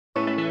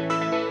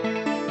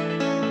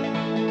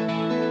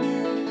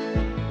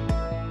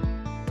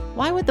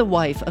Why would the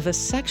wife of a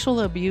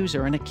sexual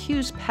abuser and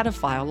accused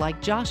pedophile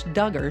like Josh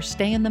Duggar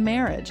stay in the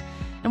marriage?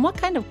 And what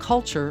kind of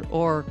culture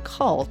or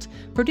cult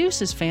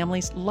produces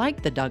families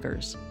like the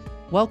Duggars?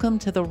 Welcome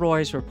to the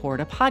Roys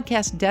Report, a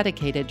podcast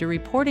dedicated to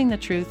reporting the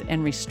truth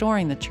and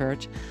restoring the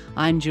church.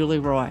 I'm Julie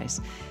Roys,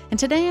 and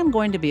today I'm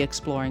going to be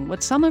exploring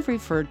what some have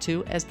referred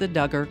to as the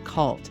Duggar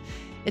cult.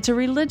 It's a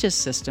religious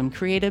system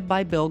created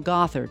by Bill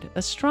Gothard,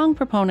 a strong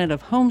proponent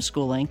of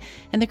homeschooling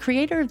and the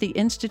creator of the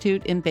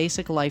Institute in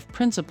Basic Life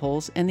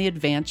Principles and the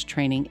Advanced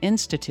Training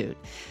Institute.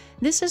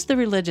 This is the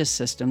religious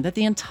system that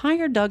the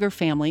entire Duggar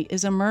family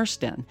is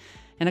immersed in.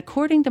 And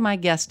according to my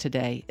guest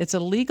today, it's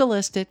a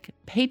legalistic,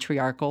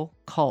 patriarchal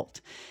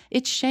cult.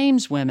 It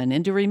shames women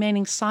into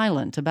remaining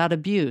silent about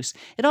abuse.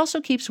 It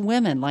also keeps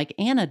women like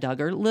Anna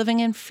Duggar living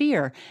in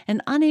fear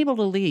and unable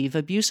to leave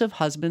abusive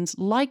husbands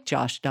like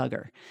Josh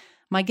Duggar.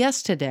 My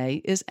guest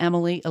today is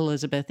Emily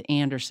Elizabeth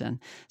Anderson,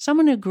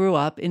 someone who grew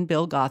up in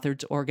Bill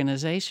Gothard's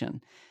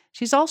organization.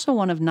 She's also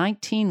one of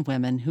 19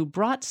 women who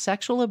brought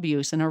sexual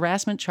abuse and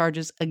harassment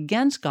charges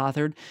against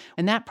Gothard,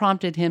 and that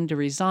prompted him to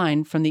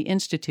resign from the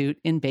Institute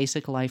in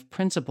Basic Life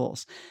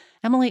Principles.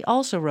 Emily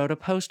also wrote a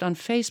post on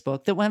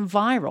Facebook that went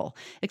viral,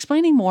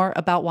 explaining more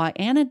about why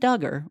Anna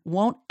Duggar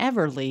won't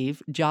ever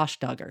leave Josh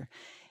Duggar.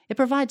 It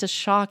provides a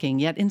shocking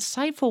yet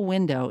insightful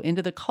window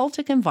into the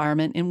cultic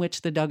environment in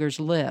which the Duggars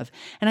live,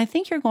 and I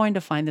think you're going to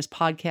find this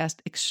podcast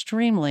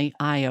extremely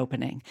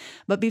eye-opening.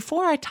 But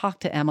before I talk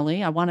to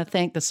Emily, I want to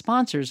thank the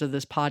sponsors of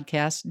this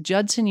podcast,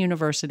 Judson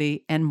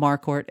University and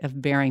Marquardt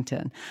of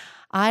Barrington.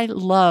 I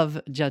love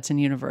Judson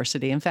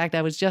University. In fact,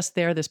 I was just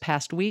there this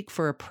past week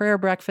for a prayer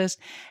breakfast,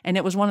 and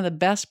it was one of the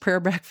best prayer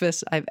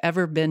breakfasts I've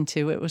ever been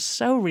to. It was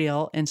so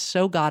real and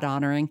so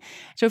God-honoring.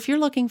 So if you're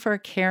looking for a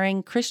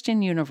caring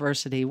Christian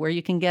university where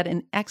you can get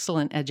an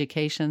excellent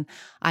education,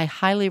 I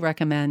highly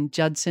recommend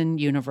Judson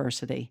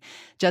University.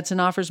 Judson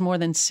offers more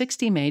than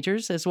 60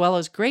 majors, as well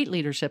as great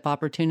leadership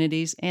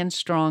opportunities and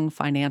strong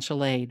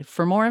financial aid.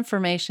 For more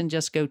information,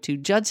 just go to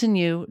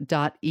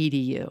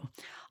judsonu.edu.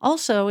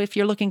 Also, if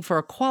you're looking for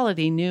a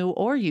quality new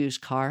or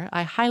used car,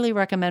 I highly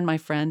recommend my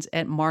friends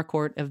at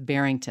Marquardt of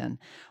Barrington.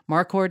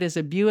 Marquardt is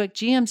a Buick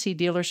GMC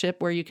dealership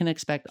where you can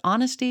expect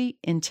honesty,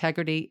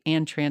 integrity,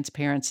 and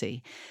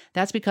transparency.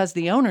 That's because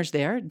the owners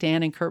there,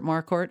 Dan and Kurt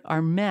Marquardt,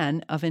 are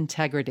men of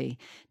integrity.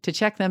 To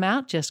check them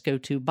out, just go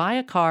to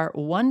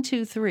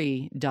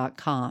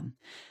buyacar123.com.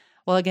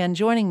 Well, again,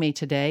 joining me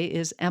today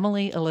is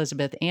Emily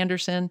Elizabeth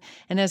Anderson,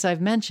 and as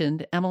I've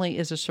mentioned, Emily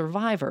is a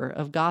survivor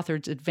of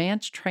Gothard's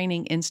Advanced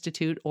Training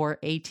Institute, or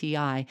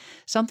ATI,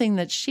 something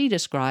that she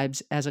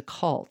describes as a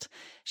cult.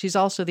 She's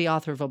also the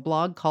author of a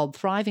blog called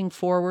Thriving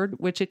Forward,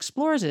 which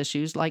explores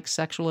issues like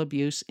sexual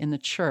abuse in the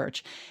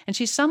church. And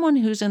she's someone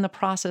who's in the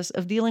process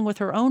of dealing with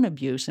her own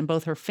abuse in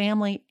both her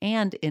family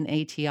and in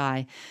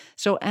ATI.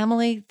 So,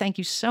 Emily, thank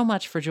you so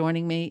much for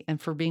joining me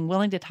and for being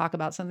willing to talk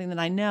about something that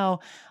I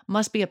know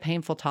must be a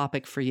painful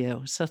topic for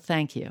you. So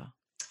thank you.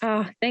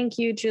 Oh, thank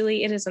you,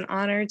 Julie. It is an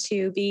honor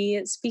to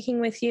be speaking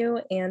with you,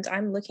 and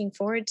I'm looking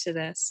forward to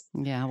this.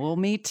 Yeah, well,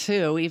 me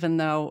too, even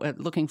though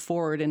looking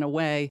forward in a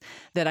way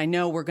that I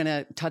know we're going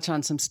to touch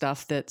on some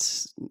stuff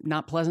that's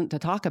not pleasant to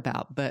talk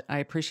about, but I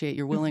appreciate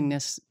your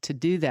willingness to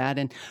do that.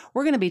 And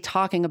we're going to be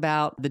talking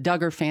about the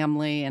Duggar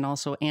family and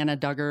also Anna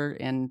Duggar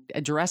and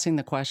addressing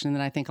the question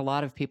that I think a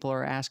lot of people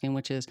are asking,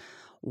 which is,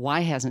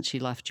 why hasn't she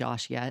left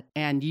Josh yet?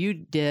 And you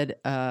did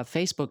a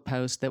Facebook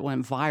post that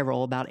went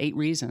viral about 8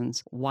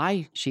 reasons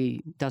why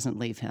she doesn't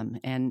leave him,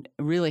 and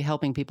really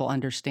helping people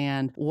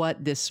understand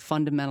what this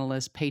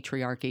fundamentalist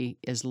patriarchy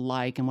is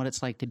like and what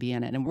it's like to be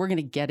in it. And we're going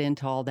to get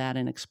into all that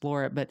and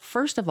explore it. But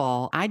first of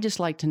all, I'd just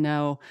like to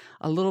know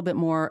a little bit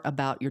more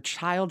about your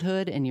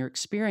childhood and your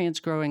experience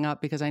growing up,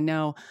 because I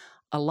know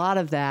a lot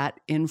of that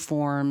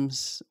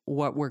informs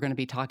what we're going to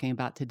be talking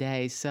about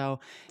today. So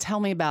tell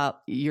me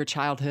about your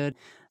childhood.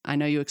 I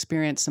know you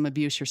experienced some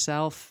abuse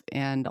yourself,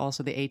 and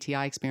also the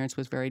ATI experience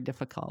was very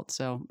difficult.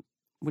 So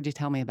would you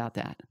tell me about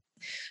that?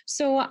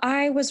 So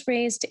I was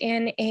raised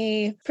in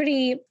a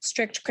pretty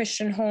strict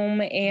Christian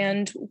home,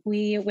 and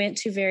we went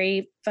to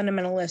very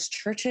fundamentalist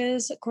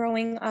churches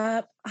growing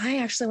up. I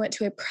actually went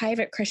to a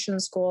private Christian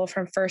school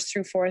from 1st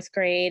through 4th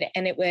grade,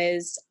 and it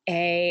was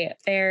a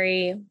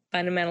very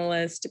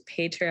fundamentalist,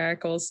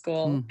 patriarchal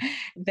school.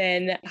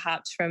 Then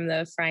hopped from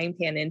the frying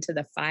pan into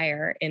the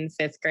fire in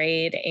 5th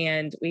grade,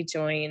 and we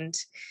joined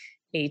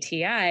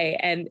ATI.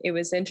 And it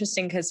was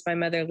interesting because my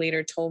mother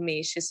later told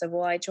me, she said,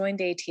 well, I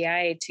joined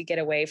ATI to get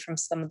away from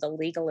some of the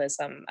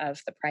legalism of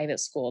the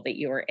private school that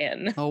you were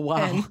in. Oh, wow.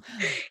 And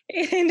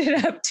it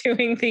ended up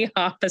doing the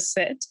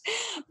opposite.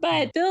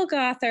 But Bill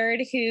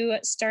Gothard, who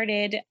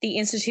started the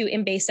Institute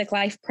in Basic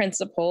Life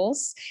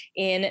Principles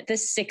in the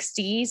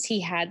 60s,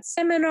 he had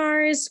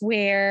seminars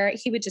where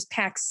he would just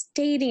pack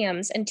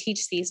stadiums and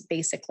teach these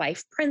basic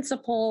life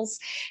principles.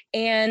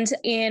 And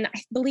in,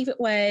 I believe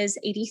it was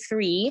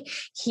 83,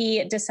 he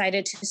he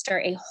decided to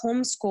start a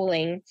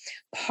homeschooling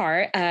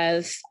part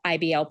of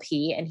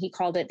IBLP, and he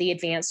called it the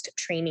Advanced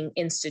Training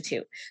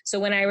Institute. So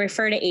when I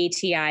refer to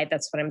ATI,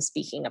 that's what I'm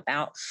speaking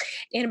about.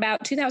 In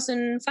about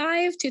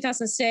 2005,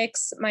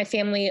 2006, my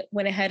family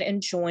went ahead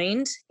and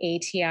joined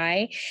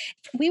ATI.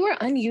 We were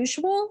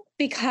unusual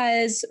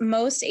because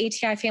most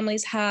ATI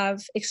families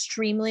have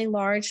extremely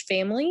large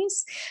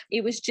families.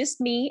 It was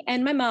just me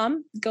and my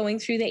mom going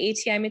through the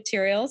ATI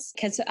materials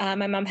because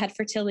my mom had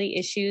fertility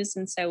issues.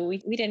 And so we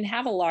didn't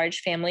have a large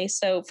family.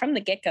 So from the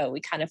get-go,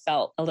 we kind of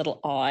felt a little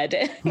odd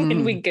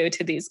when we go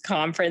to these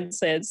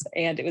conferences.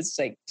 And it was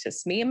like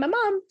just me and my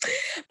mom.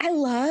 I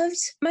loved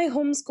my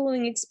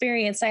homeschooling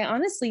experience. I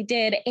honestly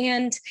did.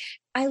 And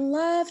I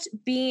loved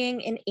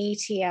being an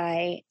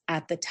ATI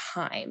at the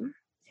time.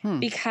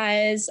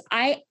 Because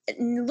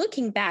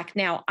looking back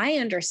now, I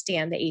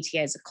understand the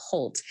ATI is a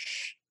cult.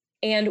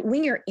 And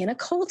when you're in a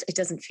cult, it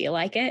doesn't feel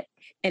like it.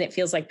 And it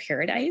feels like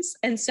paradise.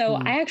 And so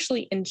I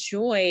actually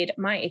enjoyed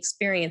my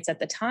experience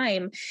at the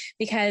time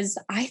because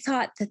I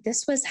thought that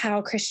this was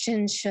how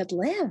Christians should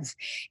live.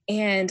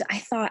 And I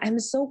thought,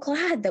 I'm so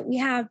glad that we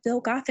have Bill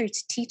Gothard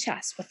to teach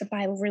us what the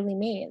Bible really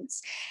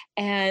means.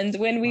 And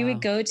when we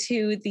would go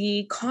to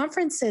the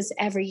conferences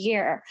every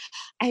year,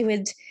 I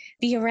would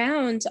be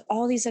around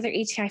all these other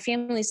ATI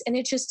families. And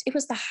it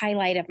was the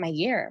highlight of my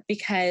year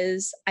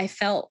because I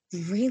felt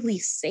really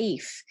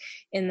safe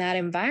in that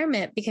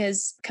environment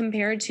because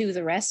compared to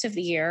the rest of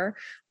the year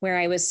where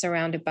I was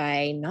surrounded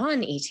by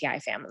non-ATI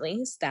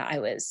families that I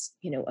was,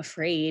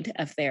 afraid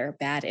of their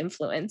bad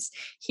influence,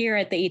 here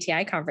at the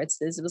ATI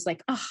conferences, it was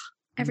like,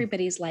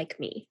 everybody's like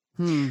me.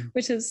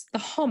 Which is the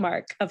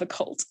hallmark of a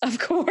cult, of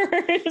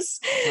course.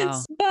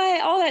 Wow.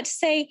 But all that to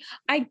say,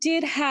 I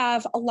did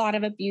have a lot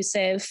of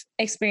abusive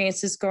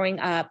experiences growing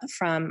up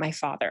from my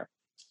father.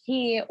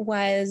 He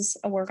was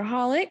a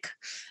workaholic.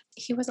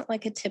 He wasn't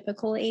like a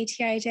typical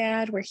ATI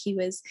dad where he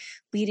was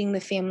leading the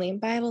family in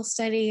Bible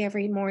study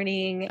every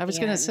morning. I was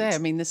going to say,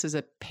 this is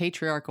a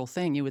patriarchal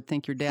thing. You would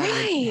think your dad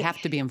would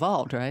have to be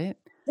involved, right?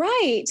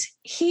 Right.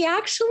 He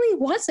actually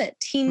wasn't.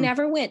 He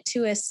never went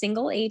to a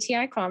single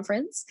ATI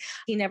conference.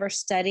 He never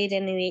studied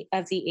any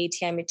of the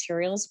ATI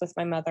materials with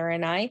my mother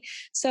and I.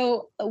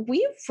 So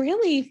we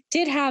really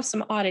did have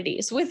some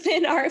oddities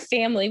within our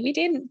family. We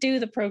didn't do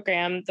the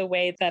program the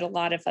way that a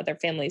lot of other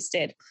families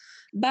did.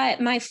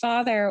 But my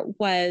father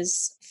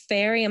was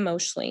very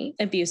emotionally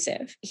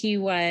abusive. He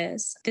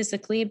was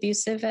physically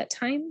abusive at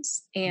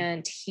times.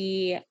 And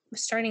he,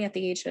 starting at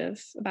the age of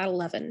about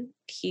 11,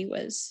 he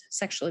was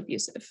sexually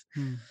abusive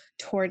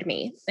toward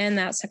me. And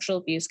that sexual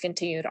abuse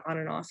continued on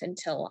and off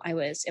until I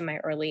was in my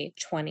early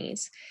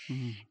 20s.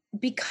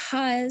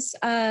 Because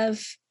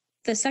of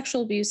the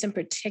sexual abuse in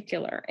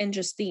particular, and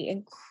just the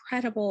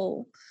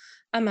incredible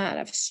amount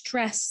of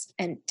stress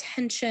and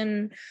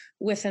tension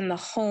within the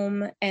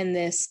home, and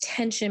this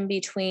tension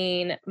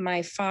between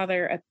my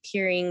father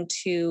appearing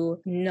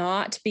to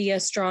not be a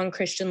strong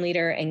Christian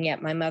leader, and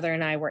yet my mother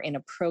and I were in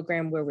a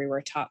program where we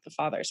were taught the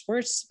fathers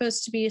were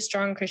supposed to be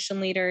strong Christian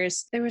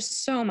leaders. There was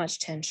so much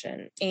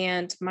tension,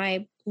 and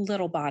my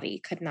little body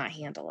could not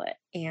handle it.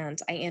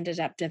 And I ended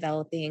up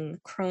developing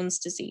Crohn's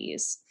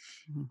disease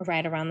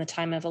right around the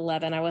time of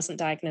 11. I wasn't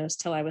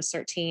diagnosed till I was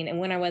 13. And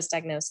when I was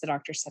diagnosed, the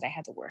doctor said I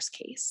had the worst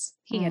case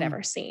he had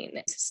ever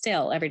seen.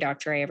 Still, every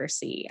doctor I ever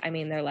see,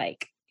 they're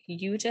like,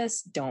 you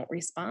just don't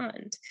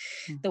respond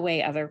the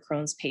way other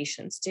Crohn's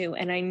patients do.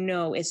 And I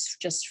know it's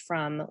just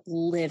from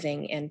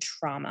living in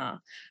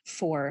trauma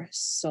for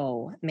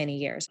so many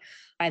years.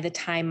 By the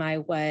time I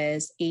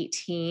was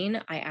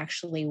 18, I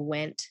actually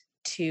went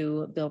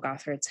to Bill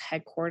Gothard's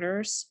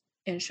headquarters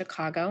in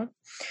Chicago.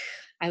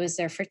 I was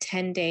there for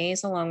 10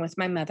 days along with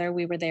my mother.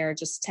 We were there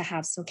just to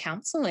have some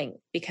counseling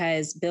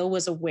because Bill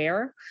was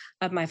aware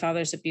of my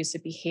father's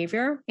abusive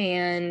behavior.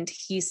 And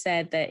he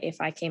said that if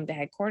I came to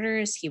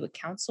headquarters, he would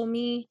counsel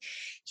me.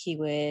 He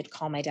would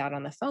call my dad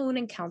on the phone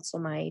and counsel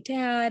my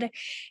dad.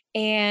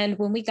 And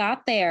when we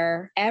got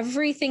there,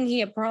 everything he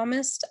had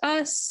promised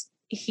us,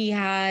 he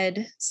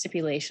had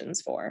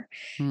stipulations for.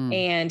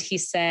 And he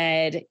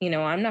said,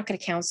 I'm not going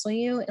to counsel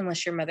you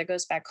unless your mother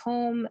goes back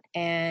home.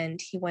 And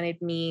he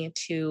wanted me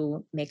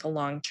to make a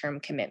long-term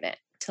commitment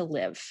to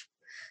live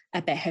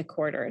at the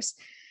headquarters.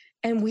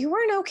 And we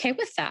weren't okay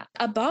with that.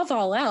 Above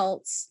all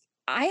else,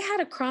 I had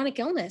a chronic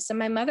illness and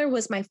my mother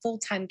was my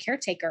full-time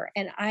caretaker,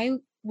 and I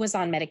was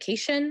on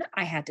medication.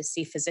 I had to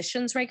see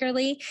physicians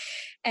regularly.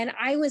 And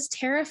I was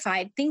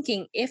terrified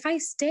thinking if I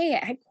stay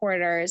at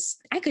headquarters,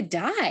 I could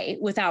die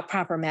without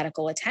proper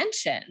medical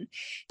attention.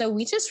 So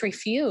we just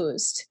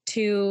refused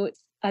to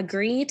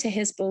agree to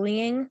his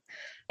bullying.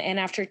 And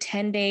after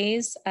 10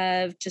 days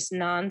of just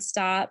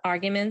nonstop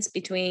arguments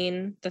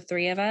between the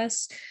three of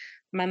us,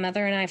 my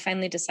mother and I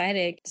finally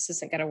decided this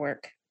isn't going to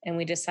work. And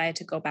we decided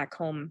to go back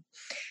home.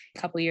 A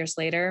couple of years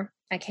later,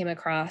 I came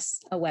across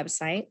a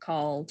website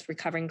called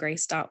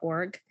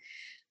recoveringgrace.org.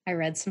 I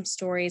read some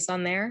stories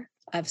on there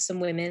of some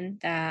women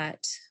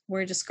that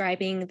were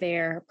describing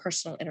their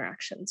personal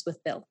interactions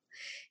with Bill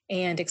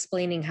and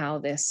explaining how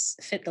this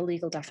fit the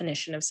legal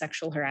definition of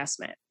sexual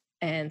harassment.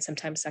 and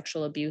sometimes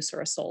sexual abuse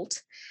or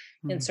assault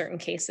in Mm. certain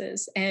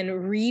cases.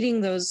 And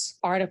reading those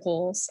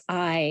articles,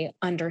 I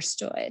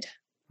understood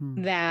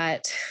Mm.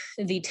 that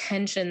the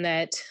tension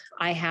that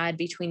I had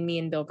between me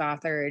and Bill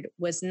Gothard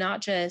was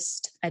not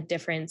just a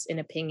difference in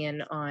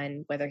opinion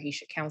on whether he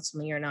should counsel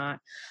me or not.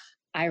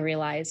 I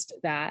realized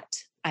that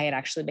I had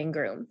actually been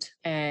groomed,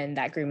 and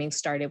that grooming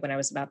started when I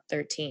was about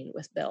 13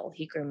 with Bill.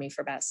 He groomed me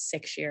for about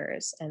 6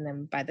 years. And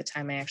then by the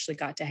time I actually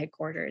got to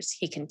headquarters,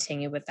 he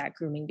continued with that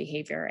grooming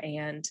behavior.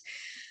 And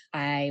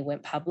I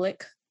went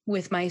public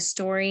with my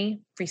story,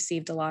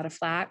 received a lot of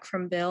flack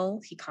from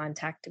Bill. He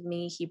contacted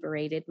me, he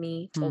berated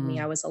me, told me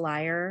I was a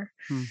liar.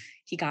 Mm.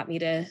 He got me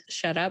to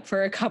shut up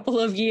for a couple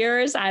of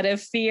years out of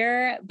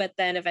fear. But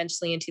then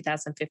eventually in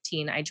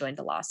 2015, I joined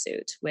a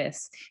lawsuit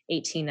with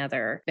 18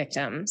 other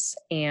victims.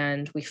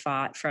 And we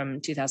fought from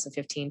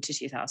 2015 to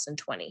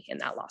 2020 in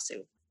that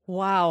lawsuit.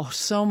 Wow,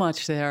 so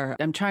much there.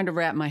 I'm trying to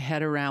wrap my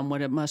head around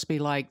what it must be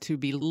like to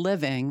be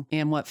living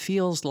in what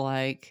feels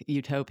like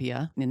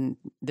utopia in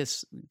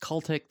this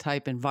cultic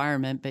type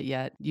environment, but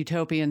yet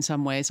utopia in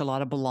some ways, a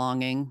lot of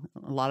belonging,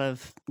 a lot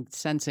of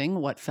sensing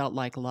what felt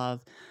like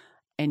love.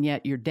 And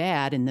yet your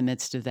dad in the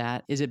midst of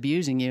that is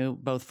abusing you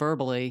both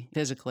verbally,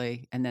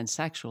 physically, and then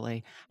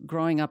sexually.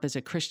 Growing up as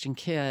a Christian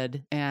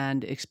kid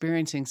and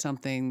experiencing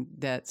something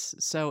that's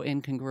so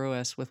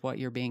incongruous with what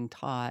you're being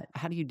taught,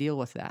 how do you deal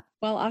with that?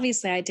 Well,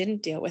 obviously, I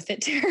didn't deal with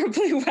it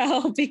terribly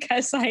well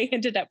because I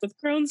ended up with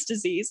Crohn's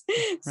disease.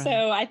 Right.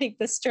 So I think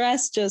the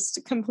stress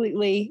just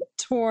completely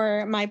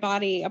tore my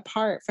body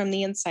apart from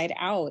the inside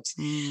out.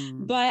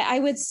 But I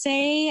would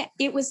say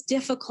it was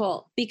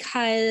difficult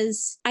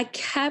because I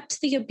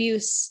kept the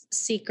abuse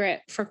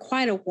secret for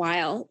quite a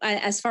while,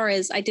 as far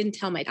as I didn't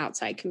tell my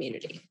outside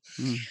community.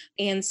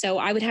 And so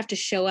I would have to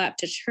show up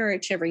to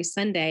church every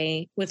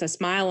Sunday with a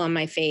smile on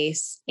my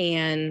face.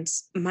 And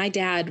my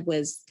dad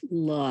was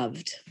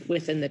loved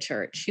within the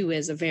church. He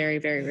was a very,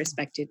 very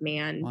respected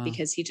man. Wow.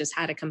 Because he just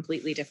had a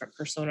completely different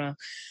persona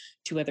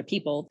to other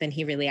people than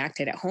he really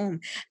acted at home.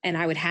 And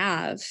I would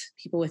have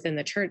people within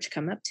the church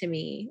come up to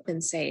me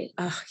and say,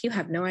 "Oh, you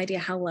have no idea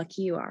how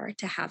lucky you are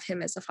to have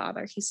him as a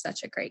father. He's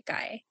such a great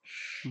guy."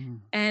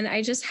 And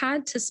I just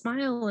had to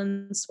smile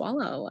and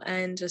swallow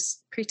and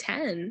just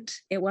pretend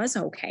it was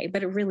okay,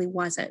 but it really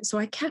wasn't. So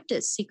I kept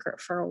it secret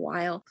for a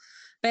while.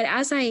 But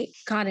as I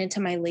got into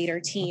my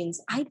later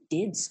teens, I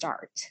did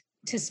start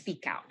to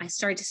speak out. I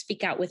started to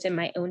speak out within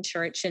my own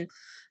church. And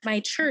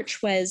my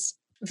church was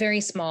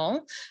very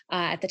small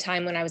at the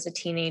time when I was a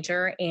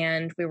teenager,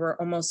 and we were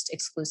almost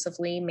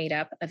exclusively made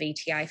up of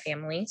ATI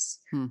families.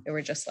 There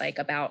were just like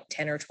about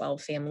 10 or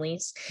 12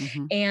 families.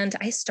 And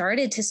I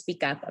started to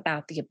speak up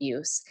about the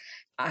abuse.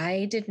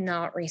 I did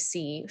not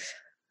receive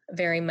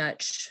very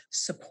much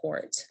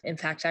support. In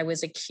fact, I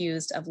was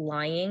accused of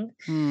lying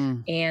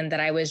and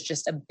that I was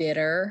just a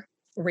bitter,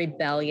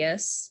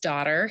 rebellious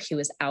daughter who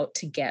was out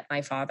to get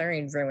my father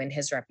and ruin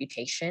his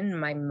reputation.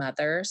 My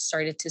mother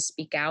started to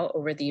speak out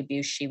over the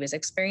abuse she was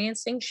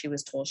experiencing. She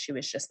was told she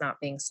was just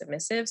not being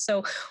submissive.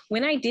 So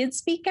when I did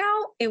speak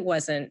out, it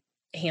wasn't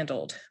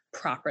handled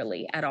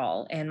properly at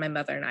all. And my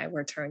mother and I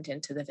were turned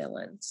into the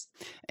villains.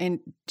 And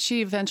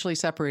she eventually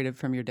separated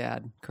from your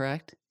dad,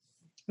 correct?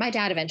 My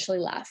dad eventually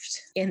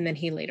left, and then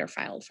he later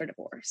filed for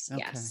divorce.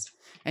 Okay. Yes.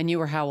 And you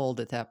were how old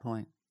at that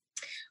point?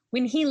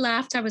 When he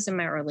left, I was in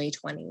my early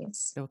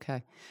 20s.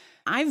 Okay.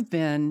 I've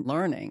been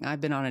learning.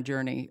 I've been on a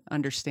journey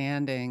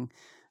understanding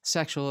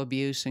sexual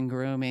abuse and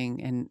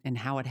grooming and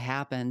how it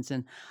happens.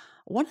 And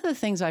one of the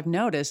things I've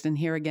noticed, and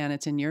here again,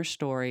 it's in your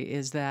story,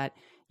 is that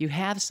you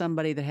have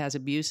somebody that has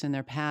abuse in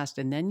their past,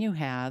 and then you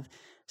have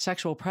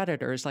sexual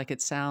predators, like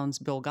it sounds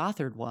Bill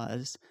Gothard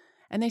was,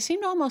 and they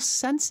seem to almost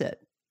sense it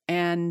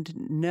and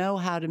know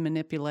how to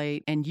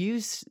manipulate and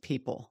use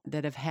people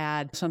that have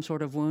had some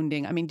sort of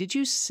wounding. I mean, did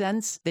you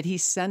sense that he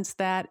sensed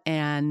that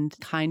and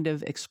kind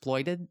of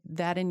exploited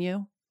that in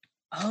you?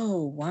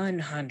 Oh,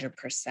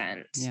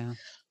 100%. Yeah.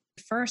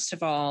 First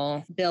of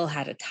all, Bill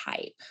had a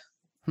type.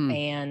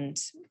 And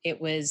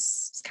it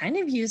was kind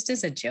of used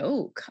as a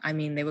joke. I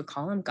mean, they would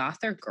call them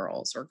Gothard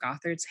girls or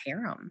Gothard's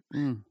harem.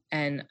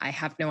 And I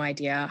have no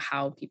idea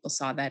how people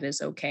saw that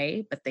as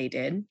okay, but they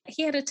did.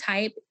 He had a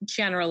type,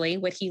 generally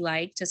what he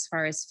liked as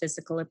far as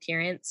physical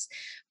appearance.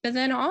 But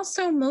then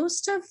also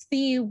most of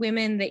the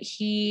women that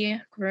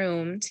he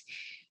groomed,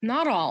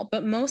 not all,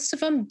 but most of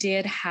them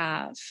did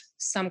have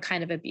some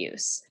kind of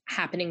abuse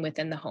happening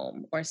within the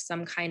home or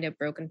some kind of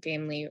broken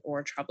family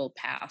or troubled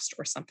past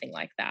or something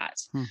like that.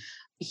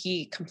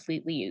 He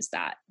completely used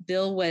that.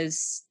 Bill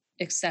was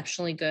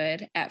exceptionally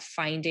good at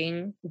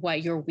finding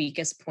what your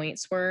weakest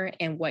points were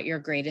and what your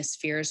greatest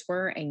fears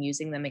were and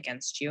using them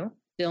against you.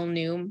 Bill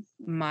knew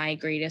my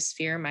greatest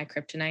fear, my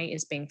kryptonite,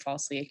 is being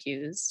falsely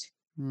accused.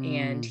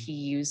 And he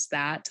used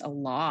that a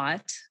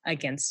lot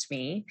against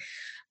me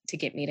to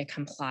get me to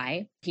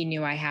comply. He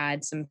knew I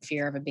had some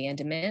fear of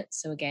abandonment.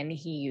 So again,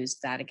 he used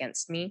that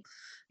against me.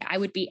 I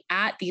would be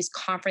at these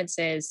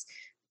conferences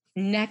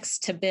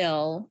next to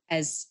Bill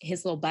as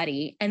his little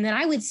buddy. And then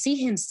I would see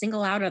him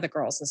single out other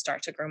girls and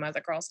start to groom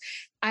other girls.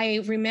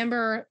 I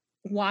remember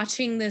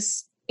watching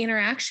this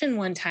interaction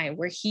one time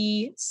where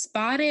he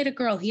spotted a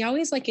girl. He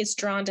always is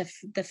drawn to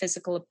the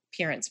physical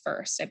appearance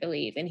first, I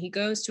believe. And he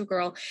goes to a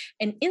girl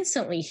and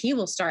instantly he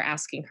will start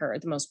asking her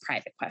the most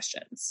private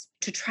questions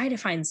to try to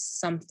find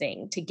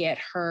something to get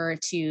her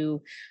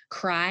to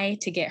cry,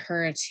 to get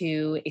her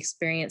to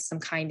experience some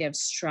kind of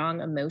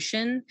strong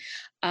emotion.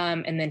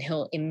 And then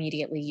he'll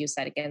immediately use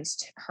that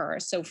against her.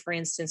 So for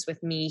instance,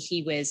 with me,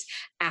 he was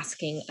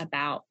asking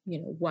about,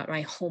 what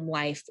my home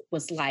life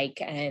was like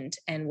and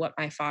what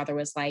my father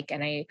was like.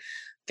 And I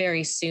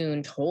very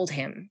soon told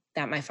him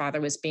that my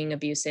father was being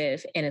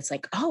abusive. And it's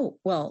oh,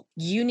 well,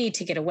 you need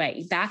to get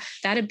away. That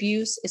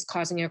abuse is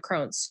causing you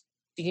Crohn's.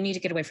 You need to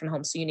get away from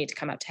home. So you need to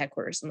come up to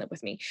headquarters and live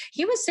with me.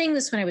 He was saying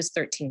this when I was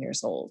 13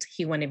 years old.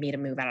 He wanted me to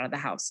move out of the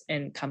house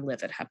and come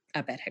live up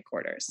at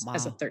headquarters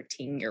as a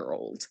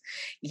 13-year-old.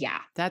 Yeah.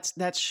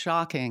 That's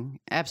shocking.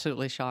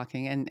 Absolutely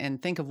shocking.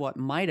 And think of what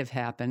might have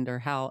happened or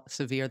how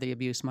severe the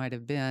abuse might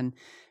have been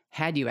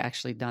had you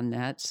actually done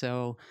that.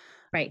 So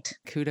right.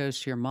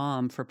 Kudos to your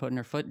mom for putting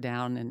her foot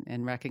down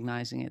and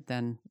recognizing it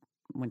then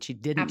when she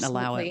didn't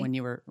Absolutely. allow it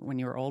when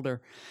you were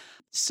older.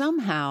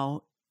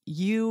 Somehow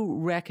you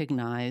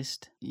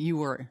recognized you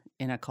were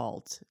in a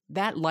cult.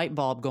 That light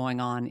bulb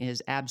going on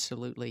is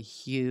absolutely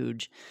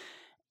huge.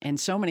 And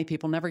so many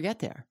people never get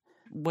there.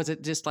 Was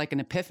it just like an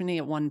epiphany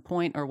at one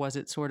point, or was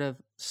it sort of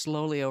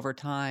slowly over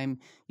time,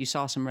 you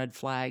saw some red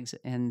flags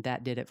and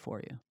that did it for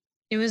you?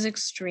 It was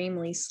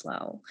extremely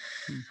slow.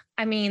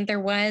 I mean, there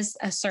was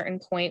a certain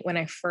point when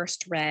I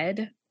first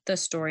read the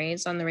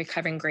stories on the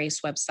Recovering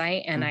Grace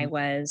website, and I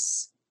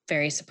was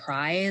very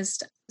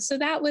surprised. So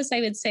that was,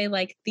 I would say,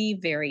 the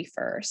very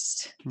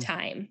first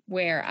time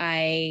where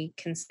I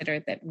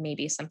considered that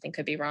maybe something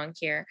could be wrong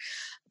here.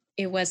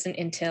 It wasn't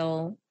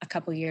until a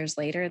couple years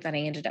later that I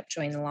ended up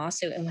joining the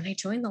lawsuit. And when I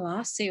joined the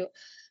lawsuit,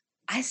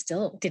 I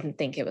still didn't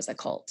think it was a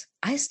cult.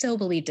 I still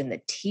believed in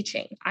the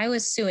teaching. I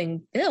was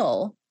suing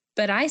Bill,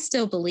 but I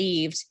still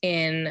believed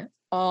in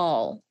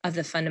all of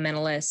the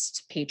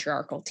fundamentalist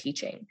patriarchal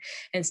teaching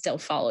and still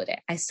followed it.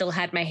 I still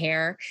had my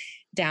hair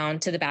down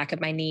to the back of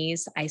my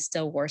knees. I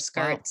still wore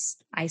skirts.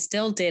 Wow. I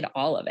still did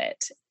all of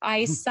it.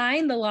 I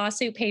signed the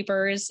lawsuit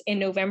papers in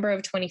November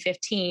of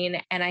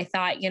 2015. And I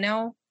thought,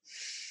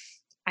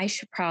 I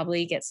should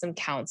probably get some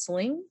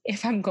counseling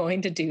if I'm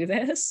going to do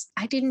this.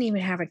 I didn't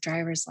even have a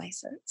driver's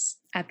license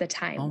at the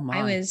time. Oh,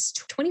 I was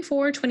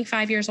 24,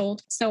 25 years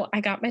old. So I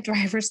got my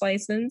driver's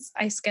license.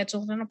 I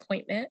scheduled an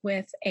appointment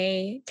with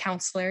a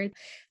counselor.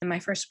 And my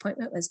first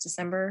appointment was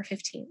December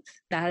 15th.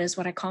 That is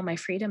what I call my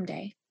freedom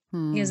day.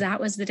 Because that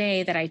was the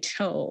day that I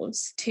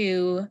chose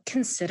to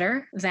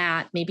consider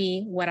that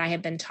maybe what I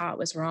had been taught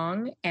was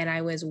wrong. And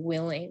I was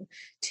willing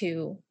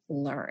to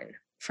learn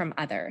from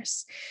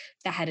others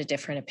that had a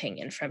different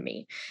opinion from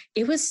me.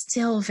 It was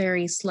still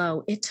very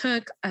slow. It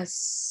took a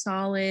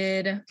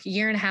solid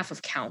year and a half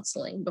of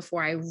counseling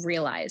before I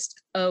realized,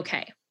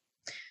 okay,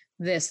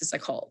 this is a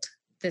cult.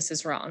 This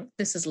is wrong.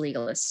 This is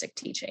legalistic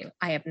teaching.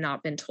 I have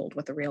not been told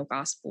what the real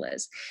gospel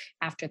is.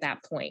 After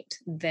that point,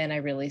 then I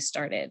really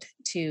started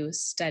to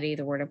study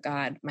the Word of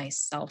God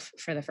myself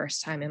for the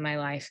first time in my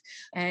life.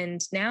 And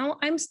now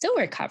I'm still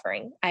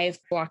recovering. I've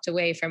walked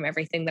away from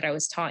everything that I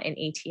was taught in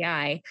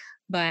ATI,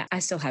 but I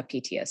still have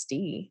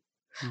PTSD.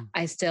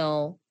 I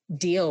still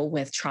deal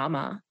with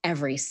trauma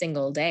every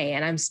single day.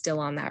 And I'm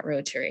still on that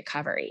road to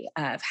recovery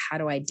of how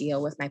do I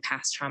deal with my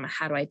past trauma?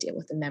 How do I deal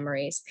with the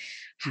memories?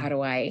 How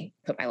do I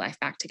put my life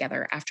back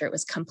together after it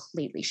was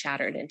completely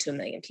shattered into a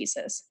million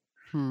pieces?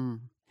 One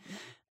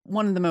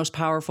of the most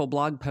powerful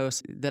blog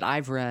posts that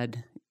I've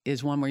read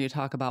is one where you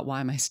talk about why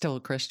am I still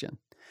a Christian?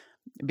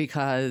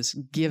 Because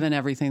given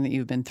everything that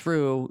you've been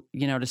through,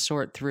 to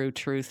sort through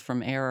truth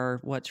from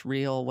error, what's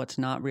real, what's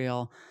not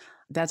real,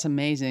 that's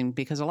amazing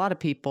because a lot of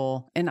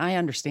people, and I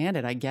understand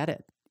it, I get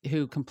it,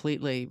 who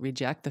completely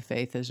reject the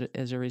faith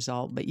as a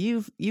result, but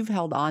you've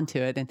held on to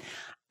it. And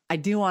I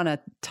do want to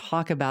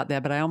talk about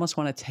that, but I almost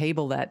want to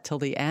table that till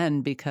the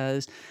end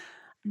because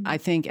I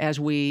think as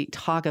we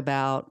talk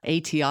about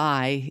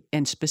ATI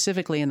and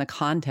specifically in the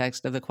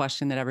context of the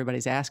question that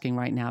everybody's asking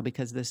right now,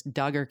 because this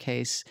Duggar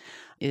case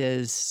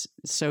is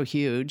so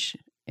huge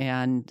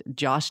and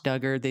Josh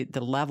Duggar,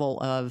 the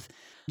level of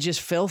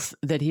just filth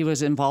that he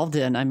was involved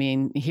in. I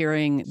mean,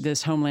 hearing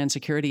this Homeland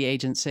Security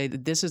agent say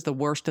that this is the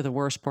worst of the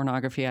worst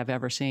pornography I've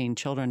ever seen,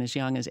 children as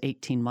young as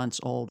 18 months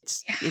old.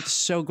 It's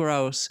so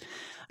gross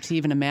to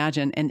even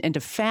imagine and to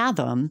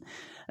fathom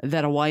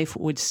that a wife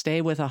would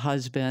stay with a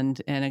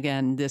husband. And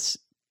again, this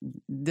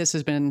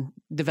has been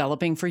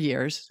developing for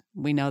years.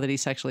 We know that he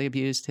sexually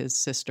abused his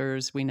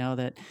sisters. We know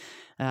that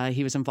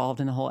he was involved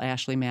in the whole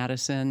Ashley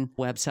Madison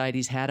website.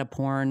 He's had a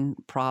porn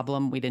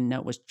problem. We didn't know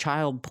it was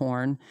child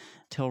porn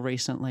till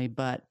recently.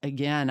 But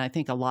again, I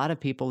think a lot of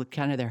people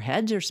kind of their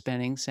heads are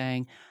spinning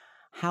saying,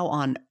 how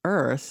on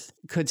earth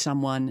could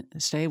someone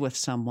stay with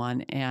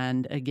someone?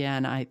 And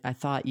again, I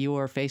thought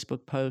your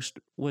Facebook post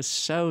was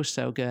so,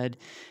 so good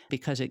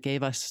because it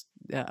gave us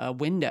a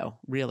window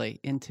really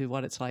into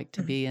what it's like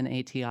to be an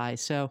ATI.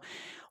 So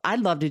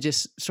I'd love to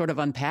just sort of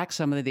unpack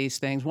some of these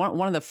things.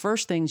 One of the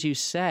first things you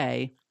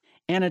say,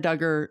 Anna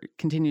Duggar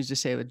continues to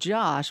say with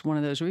Josh, one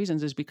of those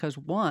reasons is because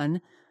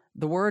one,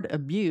 the word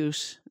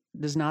abuse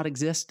does not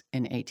exist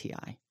in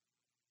ATI.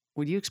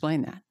 Would you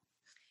explain that?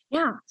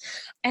 Yeah.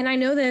 And I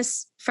know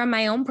this from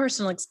my own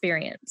personal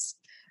experience.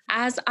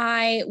 As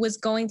I was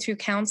going through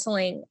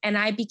counseling and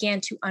I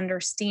began to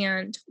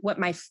understand what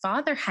my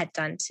father had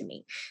done to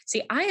me.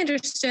 See, I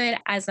understood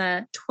as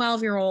a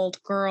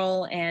 12-year-old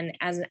girl and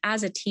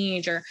as a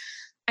teenager,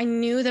 I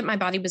knew that my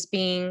body was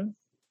being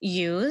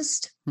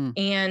used.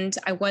 And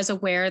I was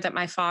aware that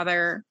my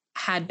father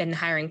had been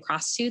hiring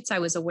prostitutes. I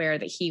was aware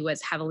that he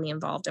was heavily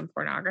involved in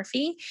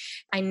pornography.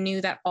 I knew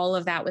that all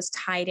of that was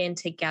tied in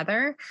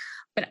together.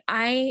 But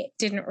I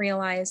didn't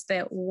realize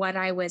that what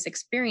I was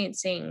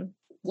experiencing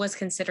was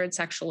considered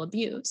sexual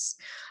abuse.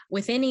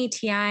 Within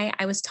ATI,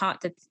 I was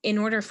taught that in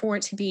order for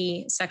it to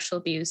be sexual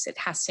abuse, it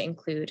has to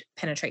include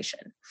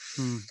penetration.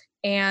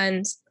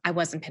 And I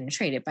wasn't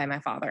penetrated by my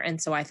father.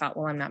 And so I thought,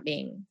 well, I'm not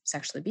being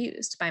sexually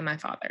abused by my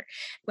father.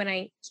 When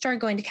I started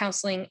going to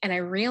counseling and I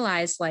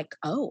realized like,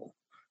 oh,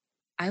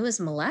 I was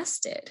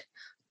molested.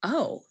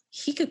 Oh,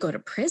 he could go to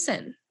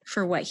prison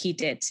for what he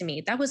did to me.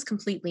 That was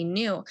completely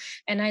new.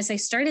 And as I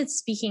started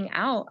speaking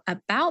out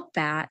about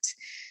that,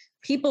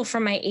 people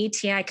from my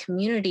ATI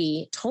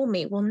community told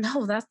me, well,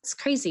 no, that's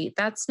crazy.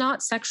 That's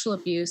not sexual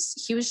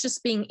abuse. He was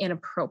just being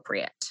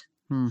inappropriate.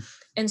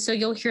 And so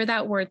you'll hear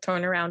that word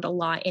thrown around a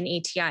lot in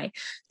ATI.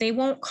 They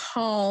won't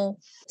call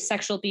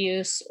sexual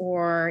abuse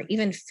or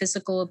even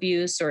physical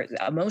abuse or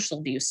emotional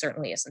abuse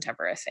certainly isn't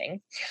ever a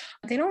thing.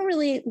 They don't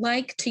really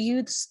like to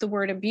use the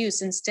word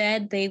abuse.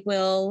 Instead, they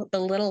will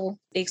belittle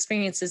the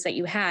experiences that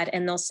you had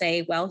and they'll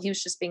say, well, he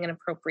was just being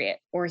inappropriate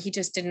or he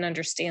just didn't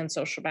understand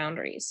social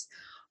boundaries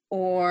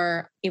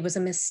or it was a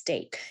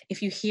mistake.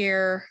 If you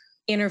hear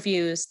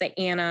interviews that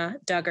Anna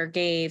Duggar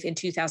gave in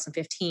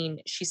 2015,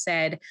 she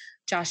said,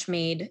 Josh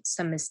made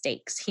some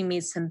mistakes. He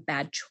made some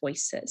bad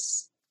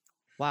choices.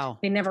 Wow.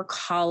 They never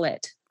call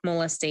it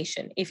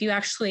molestation. If you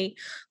actually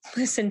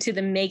listen to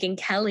the Megyn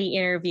Kelly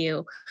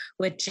interview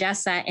with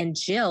Jessa and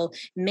Jill,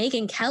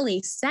 Megyn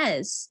Kelly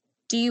says,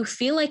 do you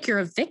feel like you're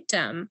a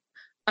victim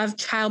of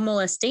child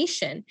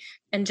molestation?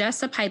 And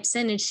Jessa pipes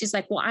in and she's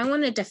like, well, I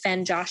want to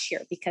defend Josh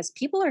here because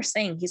people are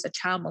saying he's a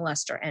child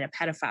molester and a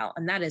pedophile.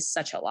 And that is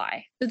such a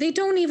lie. But they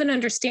don't even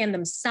understand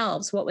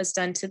themselves what was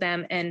done to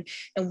them and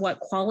what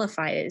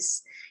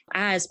qualifies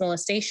as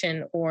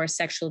molestation or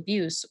sexual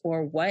abuse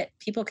or what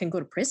people can go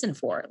to prison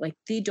for. Like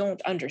they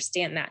don't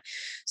understand that.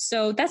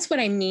 So that's what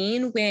I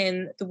mean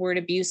when the word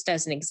abuse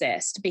doesn't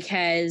exist,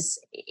 because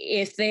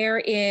if there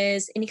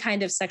is any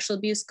kind of sexual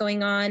abuse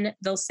going on,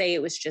 they'll say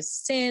it was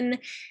just sin.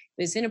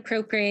 It was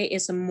inappropriate.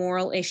 It's a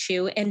moral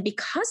issue. And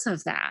because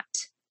of that,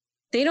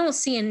 they don't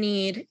see a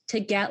need to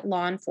get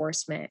law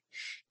enforcement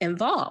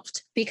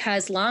involved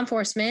because law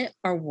enforcement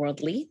are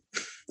worldly,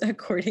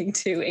 according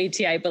to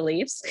ATI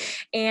beliefs,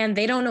 and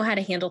they don't know how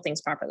to handle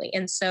things properly.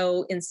 And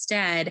so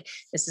instead,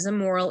 this is a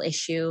moral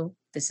issue.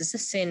 This is a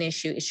sin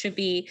issue. It should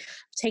be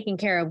taken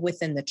care of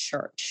within the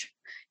church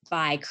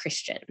by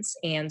Christians.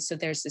 And so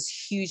there's this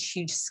huge,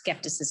 huge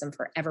skepticism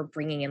for ever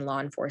bringing in law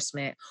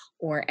enforcement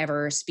or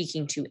ever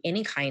speaking to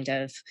any kind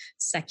of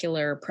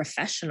secular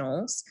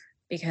professionals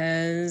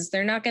because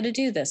they're not going to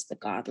do this the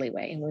godly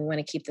way. And we want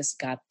to keep this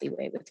godly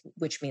way,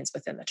 which means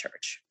within the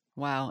church.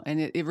 Wow. And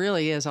it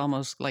really is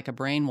almost like a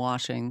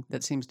brainwashing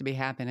that seems to be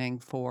happening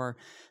for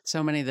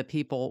so many of the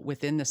people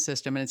within the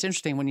system. And it's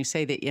interesting when you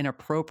say the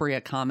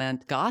inappropriate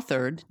comment.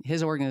 Gothard,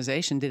 his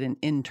organization, did an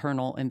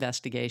internal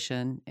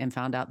investigation and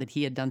found out that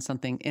he had done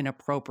something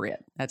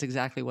inappropriate. That's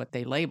exactly what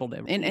they labeled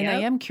him. And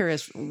I am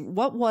curious,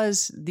 what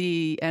was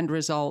the end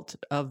result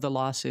of the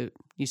lawsuit?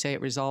 You say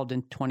it resolved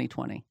in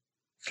 2020.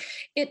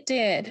 It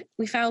did.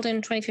 We filed in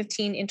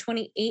 2015. In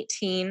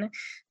 2018,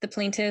 the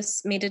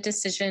plaintiffs made a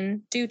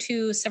decision due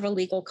to several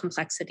legal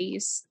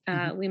complexities.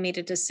 We made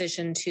a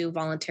decision to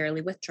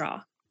voluntarily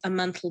withdraw. A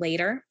month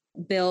later,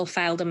 Bill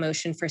filed a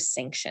motion for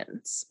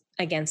sanctions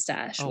against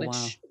us,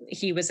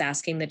 he was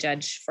asking the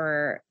judge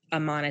for a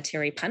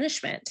monetary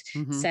punishment,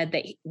 said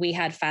that we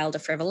had filed a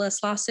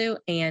frivolous lawsuit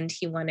and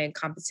he wanted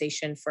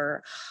compensation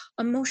for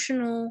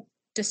emotional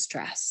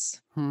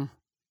distress.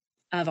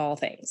 Of all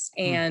things,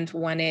 and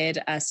wanted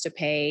us to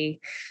pay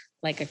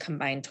like a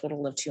combined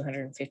total of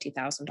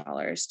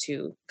 $250,000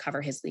 to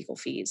cover his legal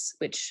fees,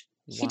 which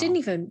he didn't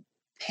even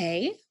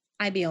pay.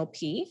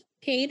 IBLP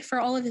paid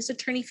for all of his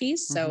attorney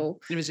fees. So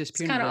it was just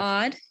kind of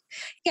odd.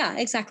 Yeah,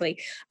 exactly.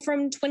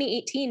 From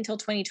 2018 till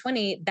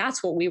 2020,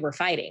 that's what we were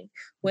fighting,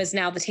 was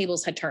now the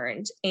tables had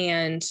turned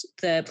and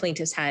the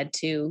plaintiffs had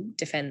to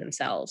defend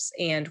themselves.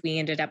 And we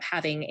ended up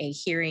having a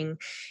hearing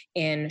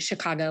in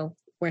Chicago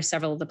where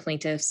several of the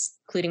plaintiffs,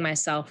 including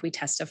myself, we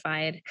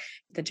testified.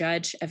 The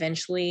judge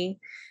eventually,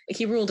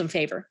 he ruled in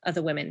favor of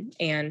the women,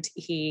 and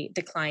he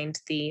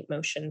declined the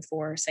motion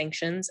for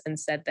sanctions and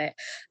said that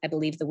I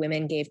believe the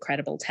women gave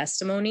credible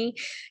testimony.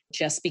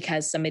 Just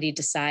because somebody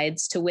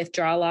decides to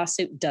withdraw a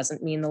lawsuit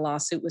doesn't mean the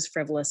lawsuit was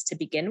frivolous to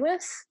begin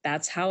with.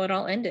 That's how it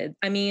all ended.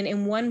 I mean,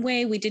 in one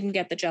way, we didn't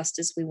get the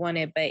justice we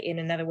wanted, but in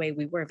another way,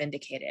 we were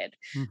vindicated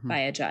by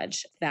a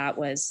judge. That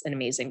was an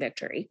amazing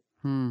victory.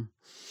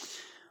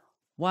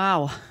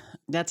 Wow.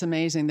 That's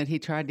amazing that he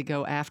tried to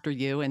go after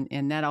you.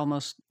 And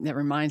that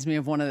reminds me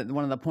of one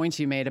of the points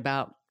you made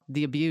about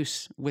the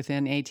abuse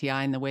within ATI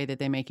and the way that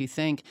they make you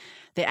think.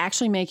 They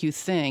actually make you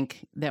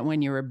think that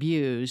when you're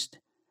abused,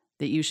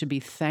 that you should be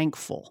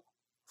thankful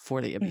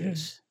for the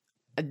abuse.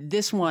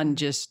 This one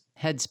just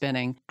head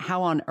spinning.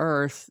 How on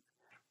earth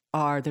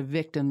are the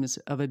victims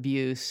of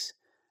abuse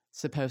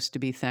supposed to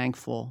be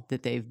thankful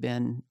that they've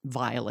been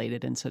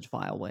violated in such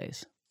vile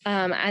ways?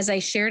 As I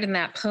shared in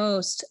that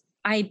post,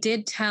 I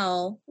did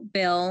tell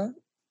Bill,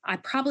 I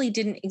probably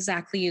didn't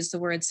exactly use the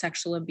word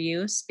sexual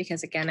abuse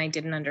because, again, I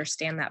didn't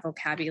understand that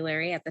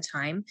vocabulary at the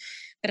time,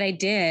 but I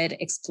did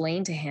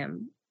explain to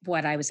him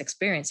what I was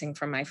experiencing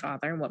from my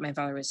father and what my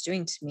father was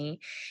doing to me.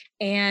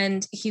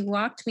 And he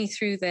walked me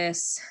through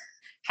this,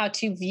 how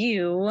to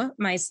view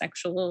my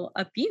sexual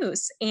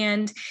abuse.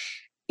 And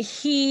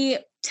he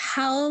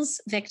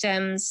tells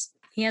victims,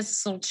 he has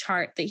this little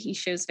chart that he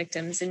shows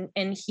victims,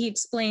 and he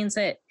explains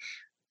that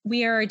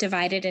we are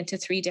divided into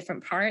 3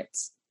 different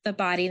parts: the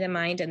body, the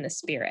mind, and the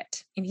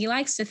spirit. And he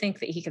likes to think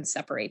that he can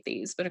separate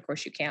these, but of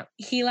course you can't.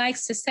 He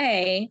likes to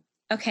say,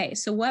 okay,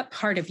 so what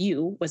part of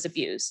you was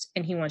abused?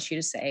 And he wants you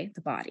to say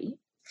the body.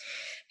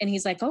 And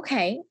he's like,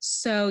 okay,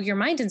 so your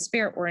mind and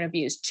spirit weren't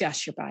abused,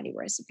 just your body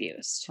was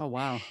abused. Oh,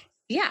 wow.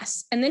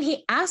 Yes. And then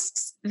he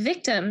asks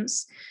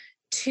victims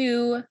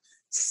to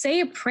say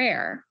a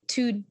prayer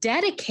to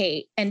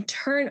dedicate and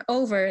turn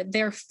over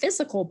their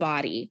physical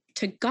body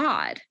to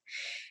God.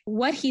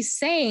 What he's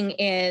saying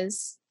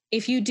is,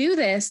 if you do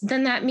this,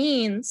 then that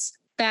means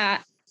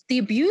that the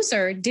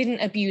abuser didn't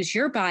abuse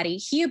your body.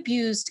 He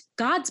abused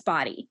God's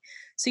body.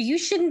 So you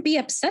shouldn't be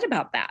upset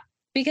about that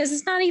because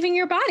it's not even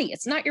your body.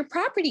 It's not your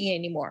property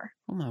anymore.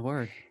 Oh, my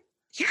word.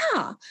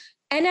 Yeah.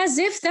 And as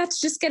if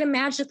that's just going to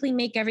magically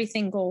make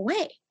everything go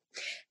away.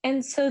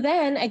 And so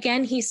then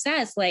again, he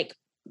says, like,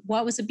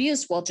 what was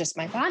abused? Well, just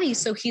my body.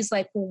 So he's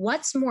like, well,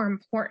 what's more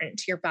important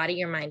to your body,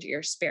 your mind, or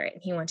your spirit?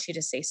 And he wants you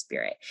to say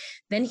spirit.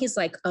 Then he's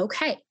like,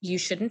 okay, you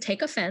shouldn't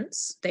take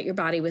offense that your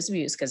body was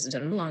abused because it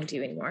doesn't belong to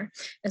you anymore.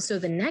 And so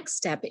the next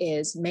step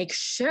is make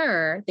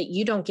sure that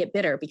you don't get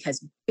bitter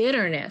because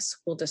bitterness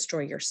will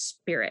destroy your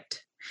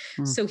spirit.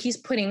 So he's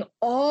putting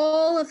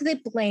all of the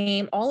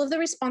blame, all of the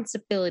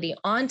responsibility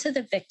onto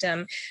the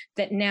victim,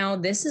 that now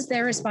this is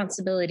their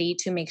responsibility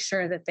to make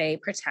sure that they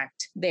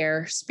protect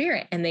their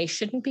spirit, and they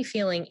shouldn't be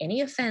feeling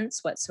any offense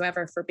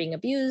whatsoever for being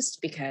abused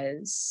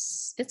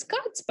because it's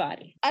God's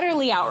body.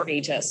 Utterly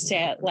outrageous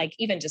to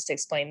even just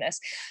explain this.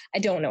 I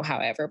don't know how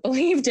I ever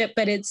believed it,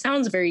 but it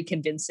sounds very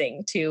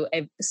convincing to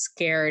a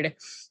scared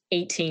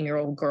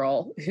 18-year-old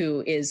girl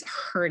who is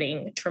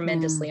hurting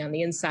tremendously on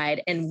the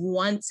inside and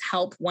wants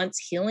help, wants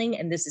healing.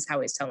 And this is how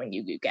he's telling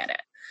you get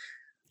it.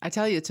 I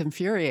tell you, it's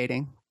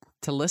infuriating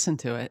to listen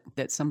to it,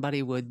 that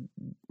somebody would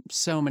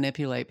so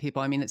manipulate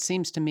people. I mean, it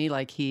seems to me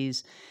like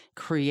he's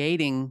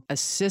creating a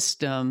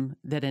system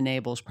that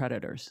enables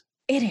predators.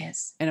 It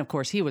is. And of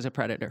course, he was a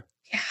predator.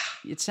 Yeah.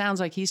 It sounds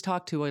like he's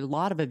talked to a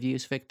lot of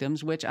abuse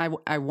victims, which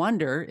I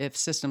wonder if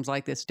systems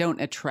like this don't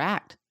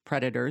attract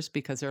predators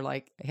because they're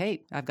like,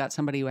 hey, I've got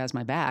somebody who has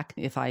my back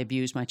if I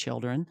abuse my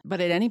children. But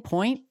at any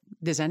point,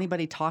 does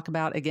anybody talk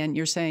about, again,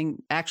 you're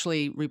saying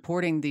actually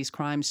reporting these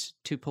crimes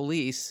to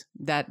police,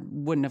 that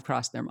wouldn't have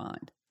crossed their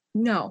mind?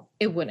 No,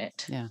 it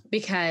wouldn't. Yeah.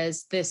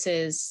 Because this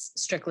is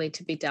strictly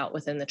to be dealt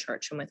with in the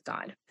church and with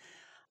God.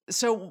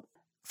 So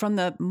from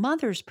the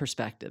mother's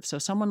perspective, so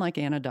someone like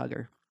Anna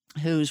Duggar,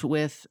 who's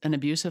with an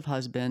abusive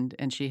husband,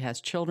 and she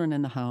has children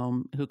in the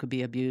home who could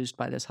be abused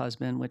by this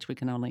husband, which we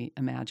can only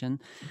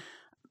imagine.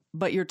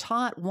 But you're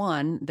taught,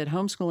 one, that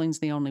homeschooling's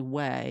the only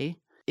way.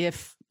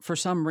 If for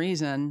some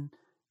reason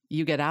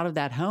you get out of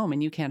that home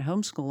and you can't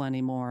homeschool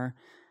anymore,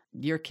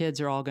 your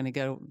kids are all going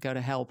to go to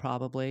hell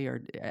probably,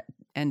 or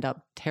end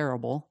up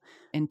terrible.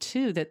 And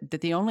two, that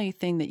the only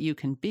thing that you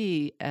can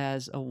be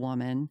as a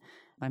woman,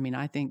 I mean,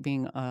 I think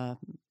being a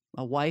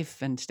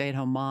wife and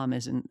stay-at-home mom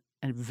is a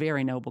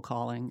very noble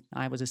calling.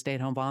 I was a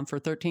stay-at-home mom for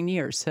 13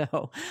 years,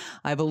 so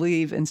I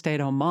believe in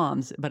stay-at-home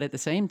moms. But at the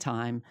same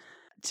time,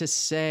 to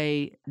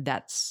say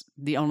that's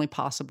the only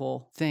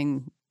possible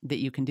thing that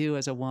you can do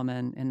as a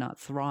woman and not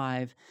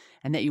thrive,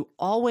 and that you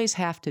always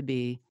have to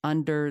be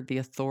under the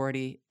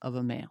authority of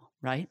a male,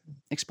 right?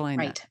 Explain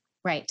that.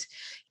 Right.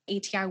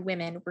 ATI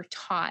women were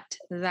taught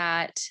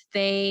that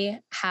they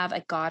have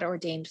a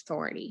God-ordained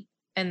authority,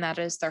 and that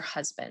is their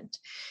husband.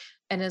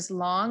 And as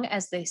long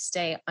as they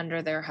stay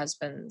under their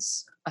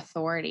husband's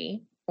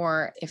authority,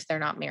 or if they're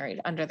not married,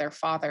 under their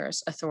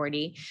father's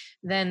authority,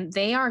 then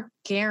they are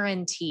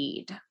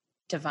guaranteed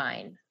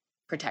divine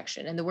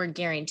protection. And the word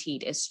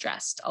guaranteed is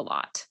stressed a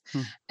lot.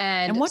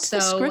 And what's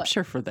the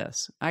scripture for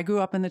this? I grew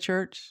up in the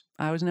church.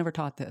 I was never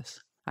taught this.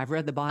 I've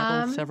read the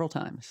Bible several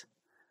times.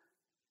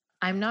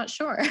 I'm not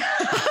sure.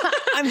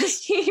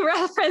 He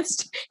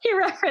referenced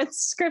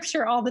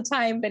scripture all the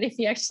time, but if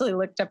you actually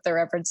looked up the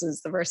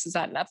references, the verses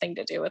had nothing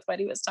to do with what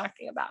he was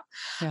talking about.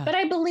 Yeah. But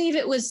I believe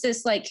it was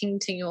this like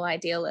continual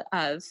idea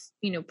of,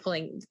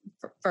 pulling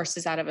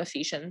verses out of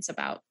Ephesians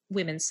about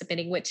women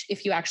submitting, which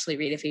if you actually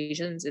read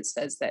Ephesians, it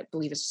says that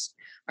believers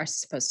are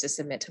supposed to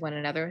submit to one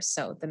another.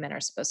 So the men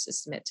are supposed to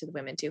submit to the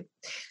women too.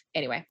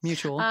 Anyway.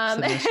 Mutual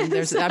submission.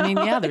 There's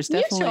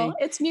definitely.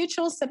 It's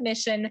mutual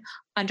submission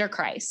under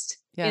Christ.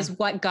 Yeah. Is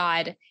what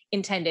God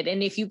intended.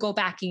 And if you go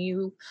back and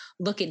you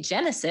look at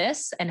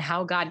Genesis and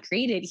how God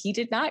created, he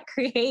did not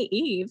create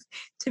Eve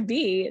to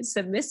be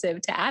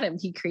submissive to Adam.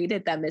 He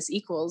created them as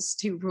equals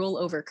to rule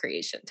over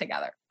creation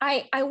together.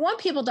 I want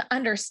people to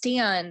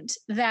understand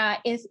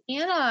that if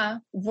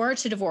Anna were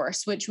to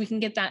divorce, which we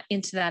can get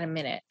into that in a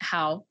minute,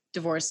 how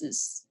divorce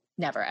is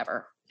never,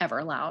 ever, ever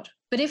allowed.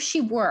 But if she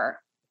were,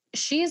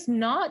 it's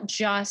not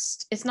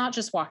just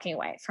walking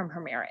away from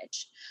her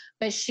marriage,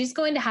 but she's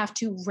going to have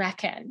to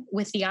reckon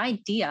with the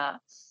idea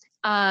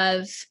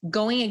of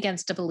going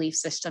against a belief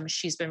system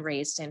she's been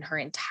raised in her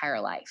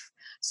entire life.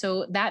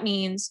 So that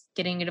means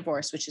getting a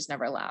divorce, which is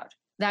never allowed.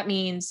 That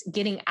means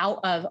getting out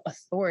of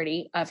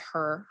authority of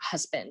her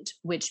husband,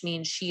 which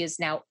means she is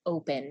now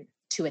open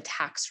to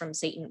attacks from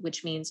Satan,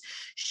 which means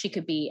she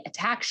could be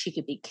attacked. She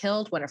could be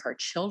killed. One of her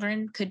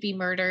children could be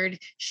murdered.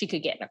 She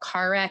could get in a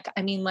car wreck.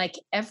 I mean, like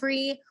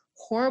every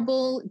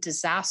horrible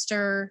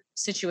disaster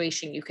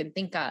situation you can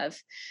think of,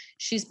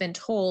 she's been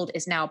told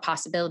is now a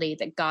possibility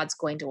that God's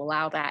going to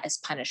allow that as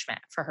punishment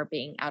for her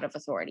being out of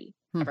authority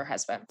of her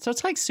husband. So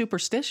it's like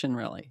superstition,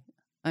 really.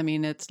 I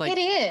mean, it's like... It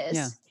is.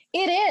 Yeah.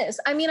 It is.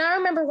 I mean, I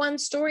remember one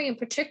story in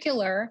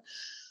particular.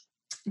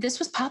 This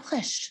was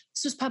published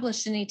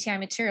in ATI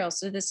material.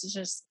 So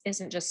this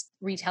isn't just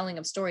retelling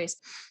of stories.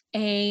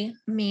 A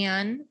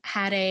man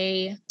had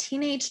a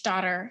teenage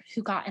daughter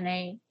who got in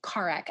a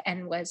car wreck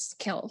and was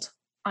killed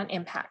on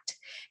impact.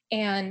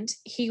 And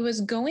he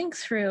was going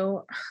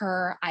through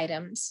her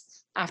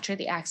items after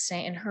the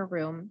accident in her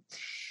room,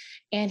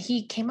 and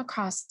he came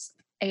across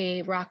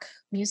a rock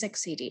music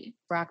CD.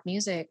 Rock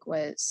music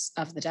was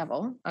of the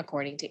devil,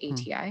 according to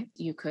ATI.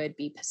 You could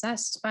be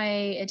possessed by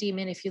a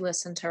demon if you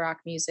listen to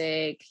rock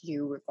music.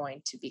 You were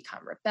going to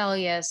become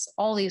rebellious,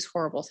 all these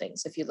horrible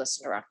things if you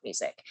listen to rock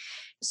music.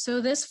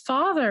 So this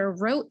father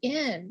wrote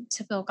in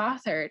to Bill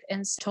Gothard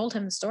and told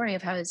him the story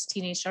of how his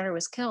teenage daughter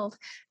was killed.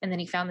 And then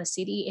he found the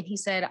CD and he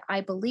said,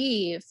 I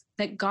believe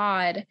that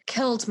God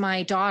killed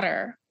my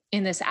daughter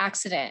in this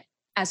accident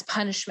as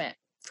punishment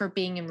for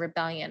being in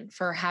rebellion,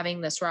 for having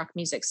this rock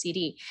music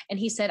CD. And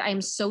he said,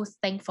 I'm so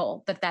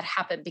thankful that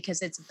happened,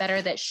 because it's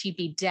better that she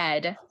be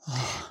dead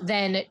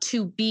than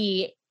to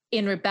be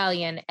in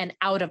rebellion and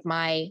out of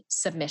my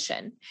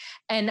submission.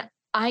 And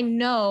I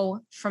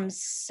know from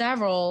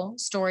several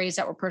stories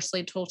that were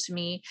personally told to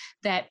me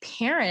that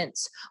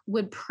parents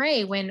would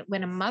pray when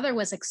a mother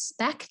was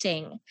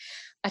expecting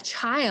a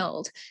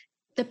child.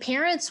 The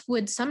parents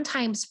would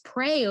sometimes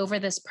pray over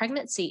this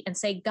pregnancy and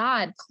say,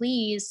 God,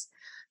 please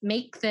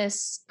make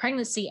this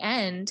pregnancy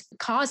end,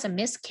 cause a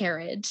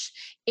miscarriage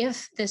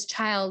if this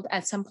child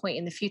at some point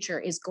in the future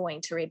is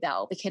going to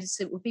rebel, because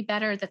it would be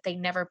better that they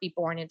never be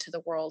born into the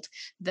world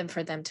than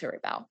for them to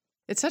rebel.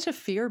 It's such a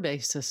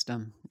fear-based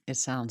system, it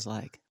sounds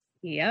like.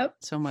 Yep.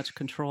 So much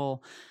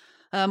control.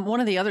 One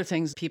of the other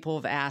things people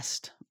have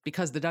asked,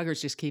 because the Duggars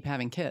just keep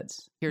having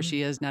kids. Here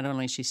she is, not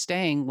only is she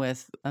staying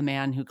with a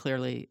man who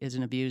clearly is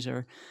an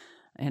abuser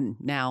and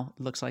now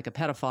looks like a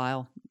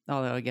pedophile,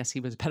 although I guess he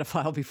was a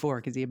pedophile before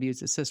because he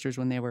abused his sisters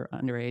when they were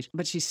underage.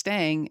 But she's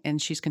staying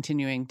and she's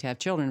continuing to have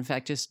children. In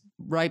fact, just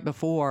right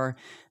before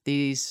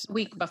a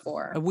week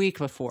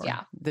before,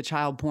 yeah, the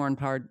child porn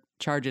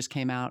charges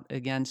came out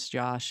against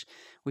Josh,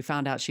 we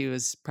found out she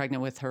was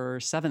pregnant with her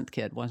 7th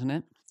kid, wasn't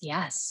it?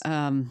 Yes.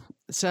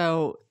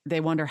 So they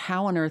wonder,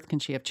 how on earth can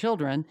she have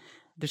children?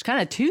 There's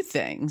kind of two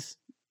things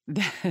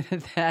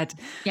that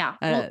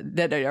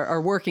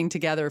are working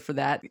together for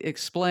that.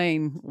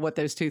 Explain what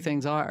those two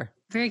things are.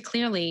 Very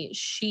clearly,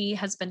 she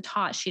has been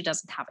taught she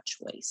doesn't have a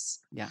choice.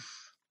 Yeah.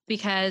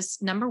 Because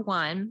number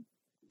one,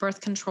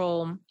 birth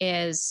control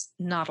is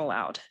not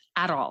allowed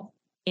at all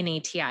in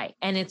ATI.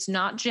 And it's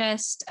not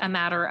just a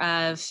matter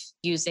of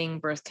using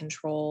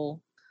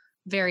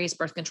various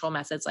birth control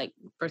methods like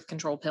birth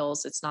control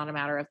pills. It's not a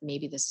matter of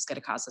maybe this is going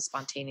to cause a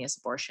spontaneous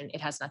abortion.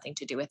 It has nothing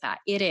to do with that.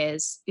 It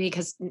is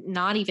because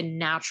not even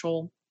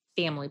natural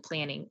family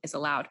planning is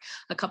allowed.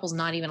 A couple's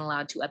not even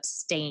allowed to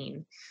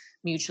abstain,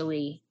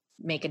 mutually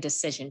make a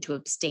decision to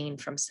abstain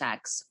from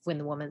sex when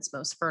the woman's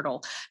most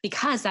fertile,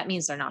 because that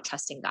means they're not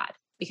trusting God,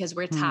 because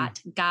we're taught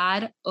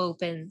God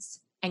opens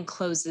and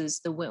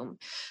closes the womb.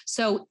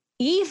 So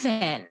we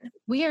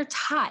are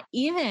taught,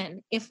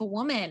 even if a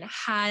woman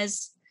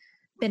has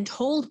been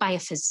told by a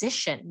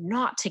physician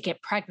not to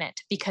get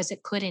pregnant because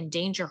it could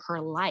endanger her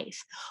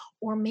life.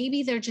 Or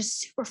maybe they're just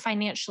super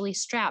financially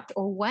strapped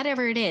or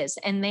whatever it is,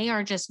 and they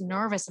are just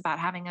nervous about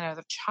having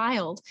another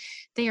child.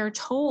 They are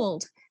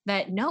told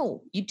that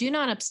no, you do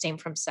not abstain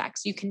from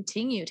sex. You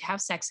continue to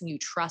have sex and you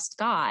trust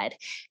God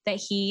that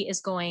He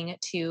is going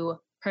to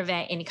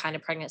prevent any kind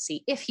of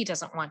pregnancy if He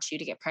doesn't want you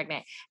to get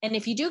pregnant. And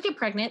if you do get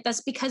pregnant,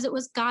 that's because it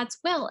was God's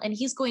will, and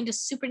He's going to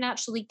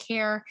supernaturally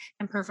care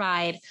and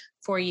provide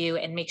for you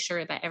and make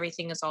sure that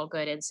everything is all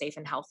good and safe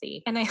and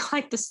healthy. And I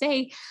like to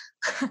say,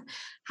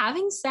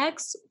 having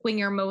sex when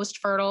you're most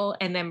fertile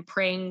and then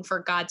praying for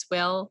God's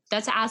will,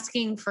 that's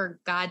asking for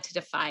God to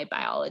defy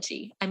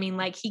biology. I mean,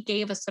 like, He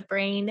gave us a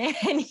brain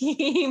and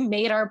He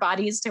made our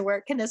bodies to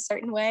work in a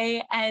certain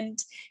way. And,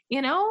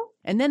 you know.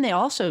 And then they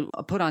also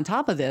put on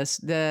top of this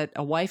that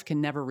a wife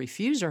can never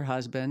refuse her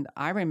husband.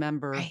 I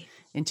remember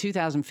in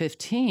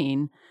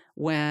 2015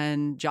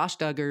 when Josh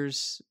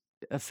Duggar's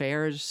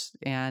affairs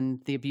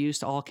and the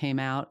abuse all came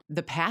out,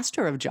 the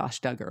pastor of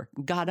Josh Duggar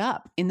got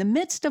up in the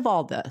midst of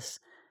all this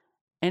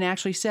and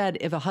actually said,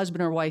 if a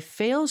husband or wife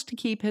fails to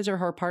keep his or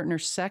her partner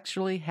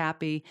sexually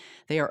happy,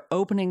 they are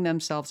opening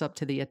themselves up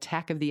to the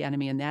attack of the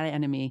enemy, and that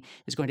enemy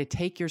is going to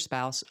take your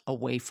spouse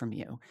away from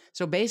you.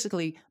 So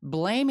basically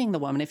blaming the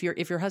woman, if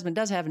your husband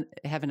does have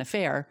an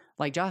affair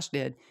like Josh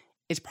did,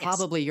 it's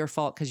probably your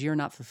fault because you're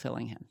not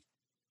fulfilling him.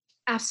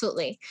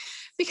 Absolutely.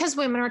 Because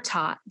women are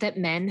taught that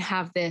men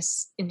have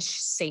this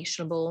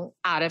insatiable,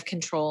 out of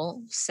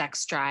control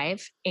sex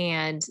drive,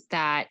 and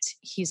that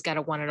he's got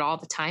to want it all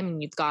the time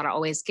and you've got to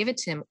always give it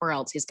to him or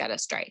else he's got to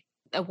stray.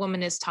 A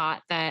woman is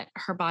taught that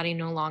her body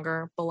no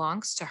longer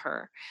belongs to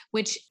her,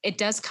 which it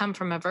does come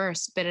from a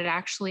verse, but it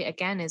actually,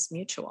 again, is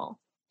mutual.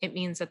 It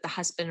means that the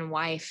husband and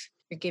wife,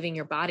 you're giving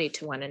your body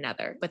to one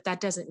another, but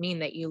that doesn't mean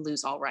that you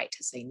lose all right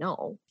to say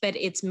no. But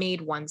it's made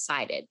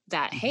one-sided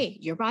that, hey,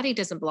 your body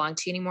doesn't belong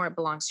to you anymore. It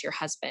belongs to your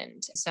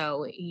husband.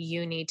 So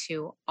you need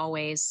to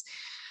always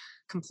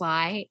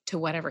comply to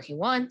whatever he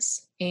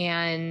wants.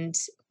 And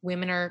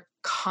women are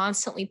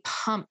constantly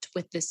pumped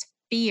with this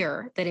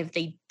fear that if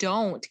they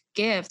don't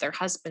give their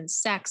husband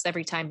sex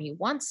every time he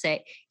wants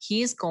it,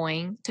 he's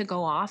going to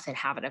go off and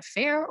have an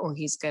affair, or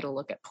he's going to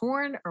look at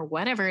porn or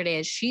whatever it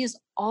is. She is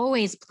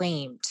always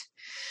blamed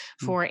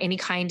for any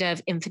kind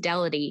of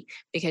infidelity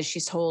because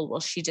she's told, well,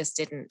 she just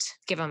didn't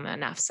give him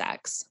enough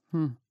sex.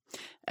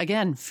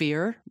 Again,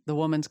 fear. The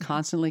woman's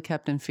constantly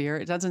kept in fear.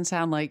 It doesn't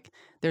sound like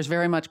there's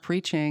very much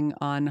preaching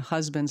on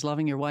husbands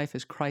loving your wife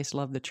as Christ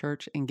loved the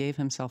church and gave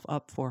himself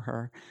up for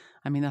her.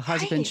 I mean, the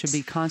husband should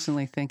be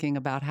constantly thinking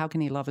about how can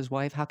he love his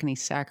wife? How can he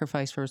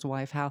sacrifice for his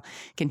wife? How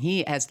can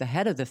he, as the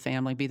head of the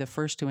family, be the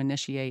first to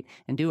initiate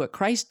and do what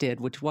Christ did,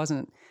 which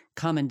wasn't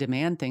come and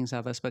demand things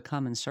of us, but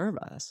come and serve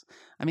us?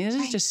 I mean, this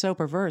is just so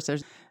perverse.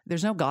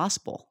 There's no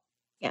gospel.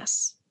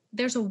 Yes.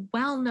 There's a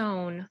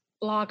well-known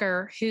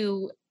blogger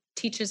who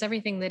teaches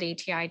everything that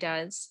ATI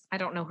does. I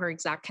don't know her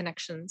exact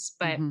connections,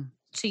 but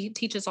she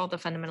teaches all the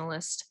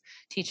fundamentalist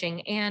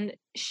teaching. And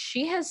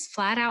she has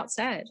flat out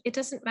said, it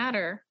doesn't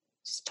matter,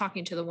 just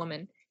talking to the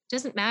woman, it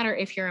doesn't matter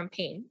if you're in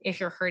pain, if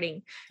you're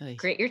hurting,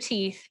 grit your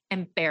teeth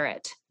and bear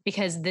it,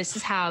 because this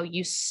is how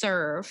you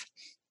serve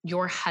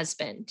your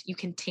husband. You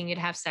continue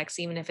to have sex,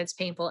 even if it's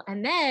painful.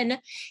 And then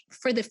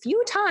for the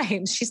few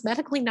times she's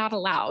medically not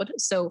allowed.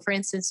 So for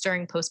instance,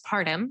 during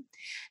postpartum,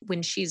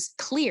 when she's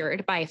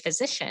cleared by a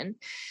physician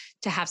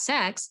to have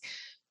sex,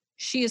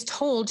 she is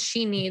told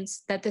she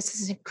needs that this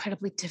is an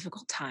incredibly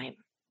difficult time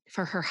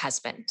for her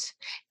husband.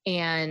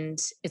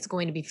 And it's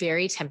going to be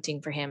very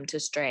tempting for him to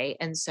stray.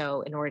 And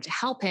so in order to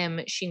help him,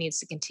 she needs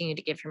to continue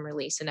to give him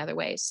release in other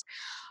ways.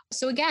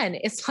 So again,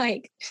 it's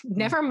like,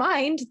 never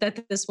mind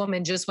that this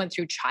woman just went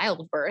through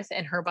childbirth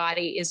and her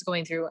body is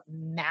going through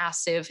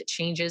massive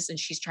changes and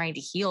she's trying to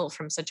heal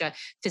from such a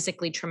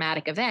physically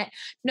traumatic event.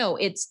 No,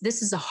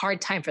 this is a hard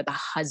time for the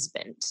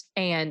husband,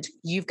 and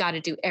you've got to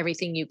do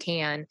everything you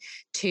can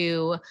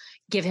to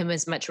give him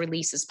as much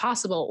release as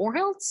possible, or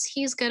else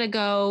he's going to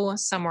go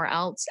somewhere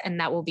else and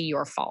that will be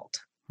your fault.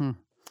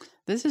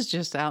 This is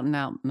just out and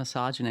out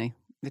misogyny.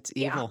 It's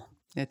evil.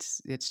 Yeah.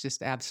 It's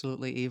just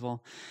absolutely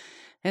evil.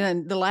 And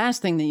then the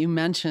last thing that you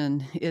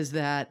mentioned is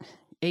that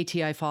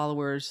ATI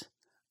followers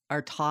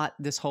are taught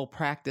this whole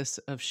practice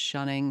of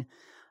shunning.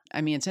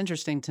 I mean, it's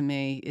interesting to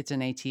me. It's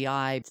an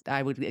ATI.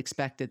 I would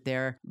expect it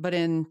there. But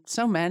in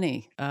so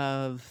many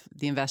of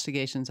the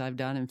investigations I've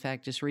done, in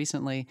fact, just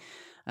recently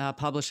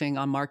publishing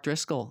on Mark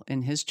Driscoll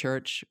in his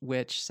church,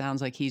 which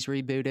sounds like he's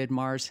rebooted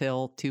Mars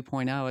Hill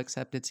 2.0,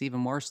 except it's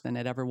even worse than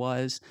it ever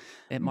was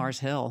at Mars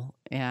Hill.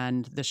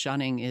 And the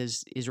shunning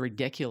is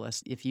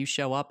ridiculous. If you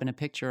show up in a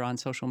picture on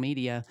social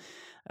media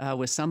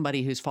with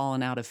somebody who's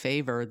fallen out of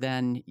favor,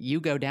 then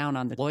you go down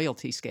on the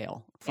loyalty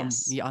scale,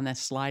 on that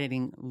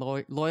sliding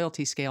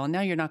loyalty scale. And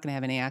now you're not going to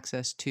have any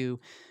access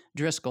to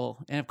Driscoll.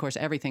 And of course,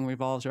 everything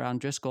revolves around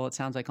Driscoll. It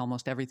sounds like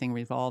almost everything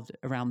revolved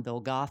around Bill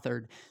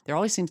Gothard. There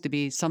always seems to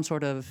be some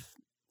sort of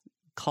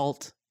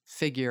cult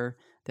figure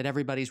that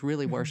everybody's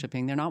really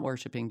worshiping. They're not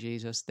worshiping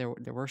Jesus. They're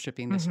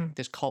worshiping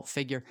this cult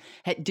figure.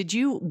 Did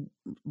you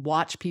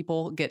watch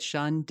people get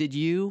shunned? Did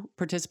you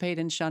participate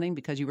in shunning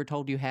because you were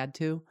told you had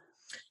to?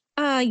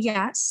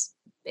 Yes.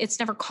 It's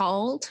never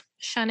called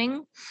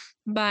shunning,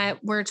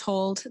 but we're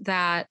told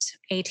that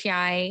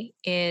ATI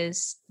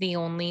is the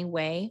only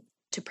way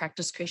to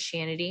practice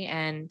Christianity,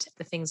 and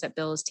the things that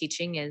Bill is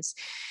teaching is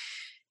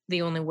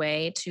the only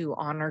way to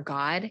honor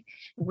God.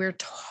 We're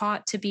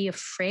taught to be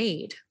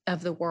afraid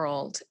of the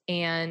world,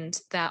 and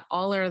that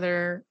all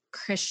other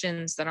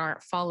Christians that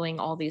aren't following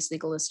all these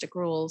legalistic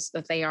rules,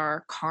 that they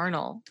are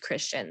carnal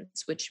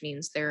Christians, which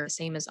means they're the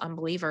same as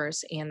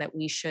unbelievers, and that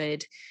we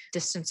should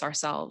distance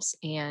ourselves.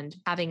 And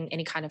having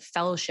any kind of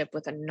fellowship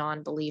with a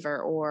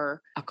non-believer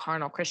or a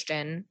carnal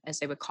Christian, as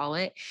they would call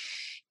it,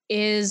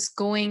 is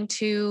going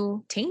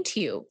to taint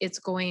you. It's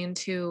going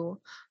to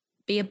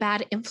be a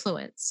bad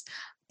influence.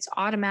 It's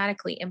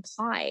automatically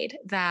implied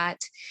that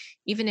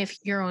even if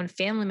your own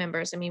family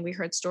members, I mean, we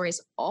heard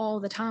stories all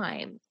the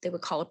time, they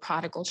would call a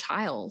prodigal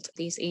child.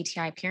 These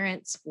ATI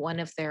parents, one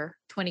of their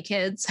 20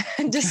 kids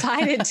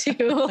decided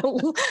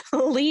to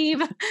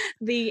leave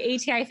the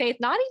ATI faith,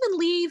 not even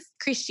leave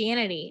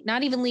Christianity,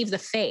 not even leave the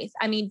faith.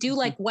 I mean, do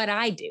like what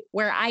I do,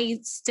 where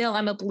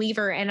I'm a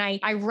believer and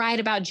I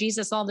write about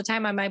Jesus all the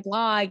time on my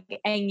blog.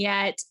 And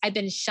yet I've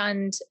been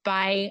shunned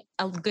by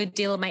a good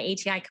deal of my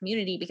ATI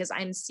community because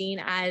I'm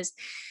seen as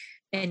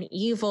an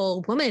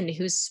evil woman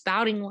who's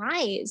spouting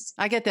lies.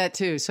 I get that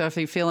too. So if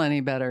you feel any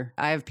better,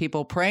 I have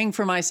people praying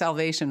for my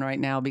salvation right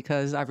now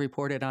because I've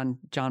reported on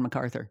John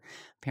MacArthur.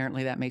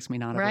 Apparently that makes me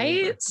not a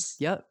believer.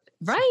 Yep.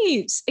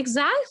 Right.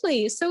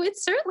 Exactly. So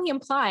it's certainly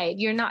implied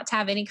you're not to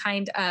have any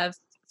kind of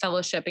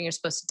fellowship, and you're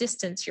supposed to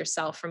distance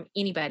yourself from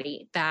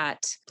anybody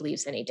that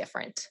believes any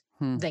different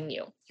than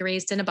you. You're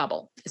raised in a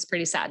bubble. It's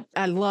pretty sad.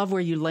 I love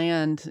where you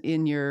land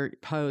in your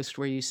post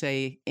where you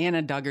say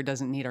Anna Duggar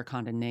doesn't need our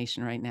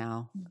condemnation right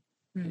now.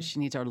 She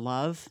needs our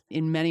love.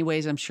 In many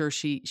ways, I'm sure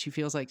she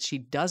feels like she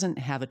doesn't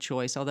have a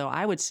choice. Although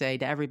I would say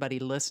to everybody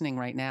listening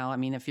right now, I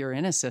mean, if you're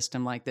in a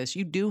system like this,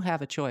 you do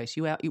have a choice.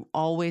 You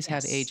always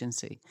have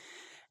agency.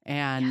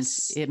 And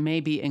it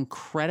may be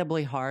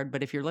incredibly hard,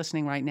 but if you're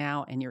listening right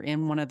now and you're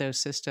in one of those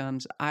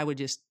systems, I would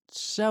just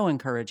so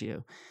encourage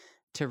you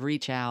to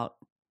reach out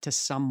to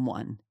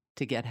someone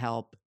to get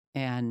help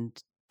and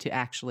to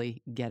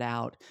actually get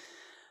out.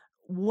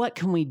 What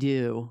can we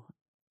do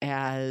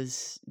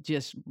as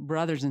just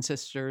brothers and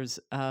sisters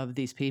of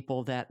these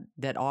people that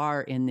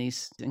are in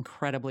these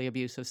incredibly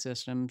abusive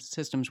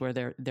systems where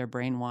they're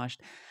brainwashed?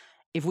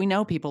 If we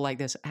know people like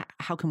this,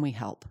 how can we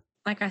help?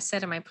 Like I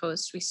said in my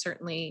post, we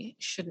certainly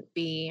shouldn't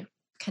be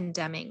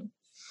condemning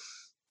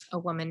a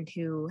woman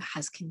who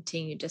has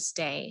continued to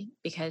stay,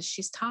 because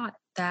she's taught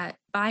that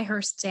by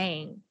her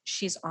staying,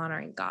 she's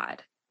honoring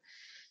God.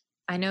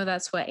 I know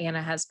that's what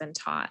Anna has been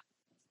taught,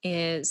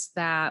 is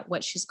that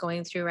what she's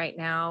going through right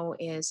now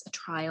is a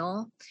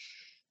trial,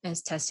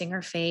 is testing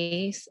her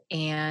faith.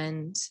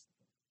 And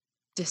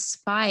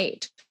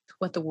despite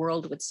what the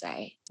world would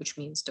say, which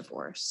means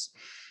divorce,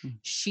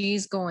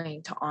 she's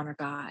going to honor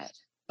God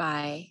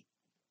by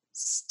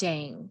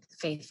staying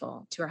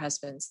faithful to her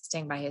husband,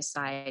 staying by his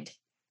side,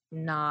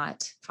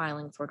 not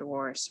filing for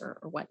divorce or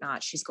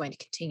whatnot. She's going to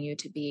continue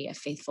to be a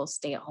faithful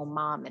stay-at-home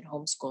mom and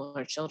homeschool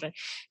her children.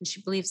 And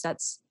she believes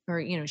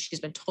she's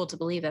been told to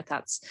believe that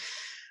that's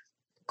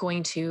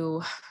going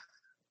to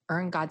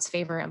earn God's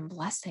favor and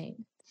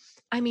blessing.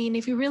 I mean,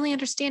 if you really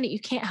understand it, you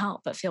can't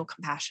help but feel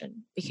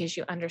compassion, because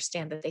you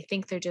understand that they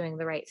think they're doing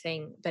the right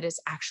thing, but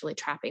it's actually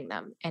trapping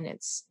them, and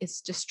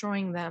it's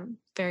destroying them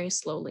very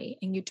slowly.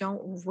 And you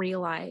don't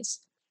realize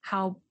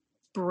how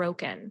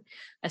broken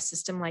a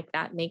system like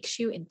that makes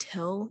you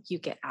until you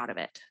get out of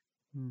it.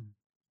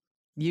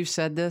 You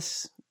said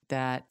this,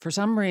 that for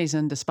some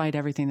reason, despite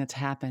everything that's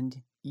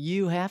happened,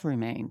 you have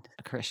remained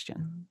a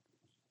Christian.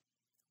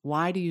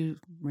 Why do you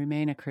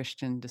remain a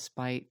Christian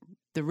despite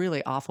the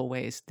really awful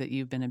ways that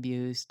you've been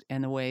abused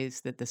and the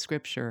ways that the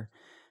scripture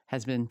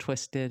has been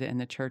twisted and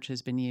the church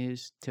has been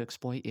used to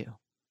exploit you?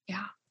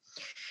 Yeah.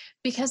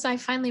 Because I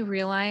finally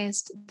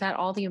realized that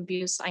all the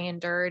abuse I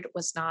endured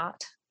was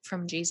not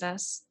from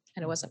Jesus,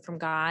 and it wasn't from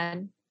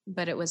God,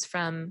 but it was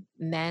from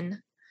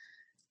men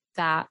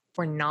that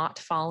were not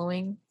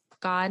following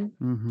God.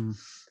 And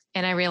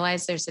I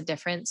realized there's a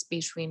difference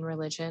between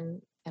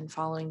religion and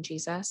following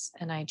Jesus.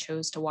 And I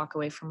chose to walk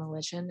away from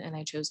religion, and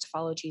I chose to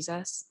follow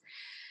Jesus.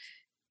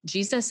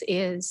 Jesus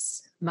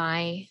is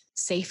my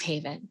safe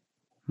haven.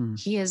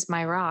 He is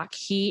my rock.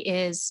 He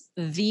is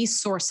the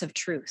source of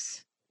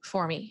truth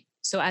for me.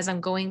 So as I'm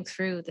going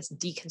through this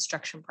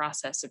deconstruction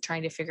process of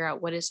trying to figure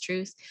out what is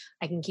truth,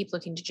 I can keep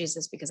looking to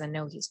Jesus because I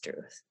know he's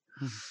truth.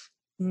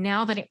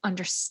 Now that I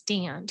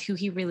understand who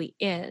he really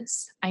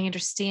is, I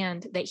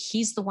understand that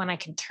he's the one I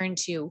can turn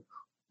to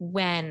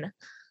when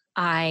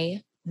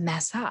I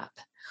mess up.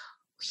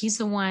 He's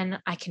the one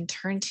I can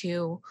turn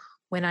to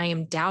when I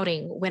am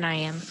doubting, when I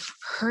am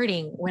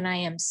hurting, when I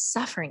am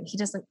suffering. He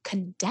doesn't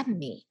condemn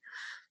me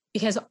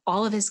because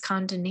all of his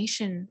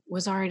condemnation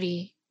was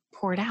already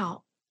poured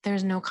out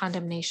there's no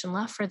condemnation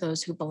left for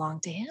those who belong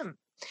to him.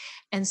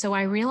 And so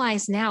I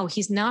realize now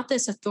he's not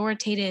this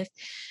authoritative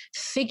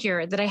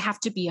figure that I have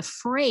to be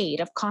afraid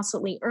of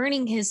constantly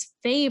earning his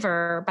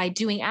favor by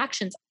doing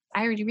actions.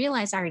 I already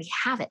realize I already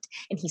have it,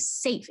 and he's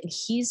safe, and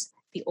he's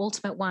the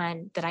ultimate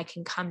one that I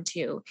can come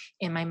to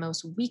in my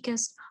most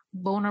weakest,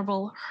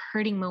 vulnerable,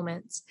 hurting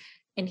moments.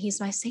 And he's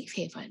my safe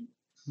haven.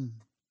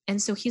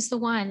 And so he's the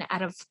one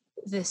out of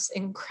this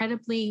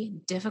incredibly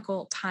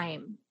difficult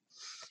time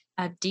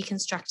of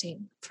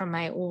deconstructing from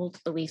my old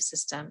belief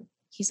system.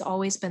 He's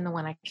always been the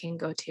one I can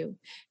go to,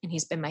 and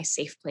he's been my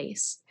safe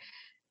place.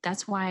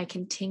 That's why I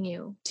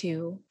continue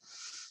to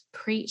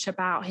preach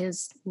about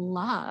his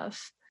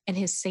love and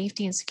his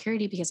safety and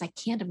security, because I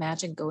can't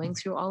imagine going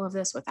through all of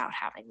this without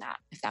having that,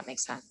 if that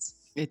makes sense.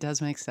 It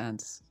does make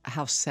sense.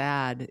 How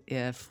sad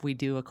if we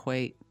do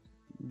equate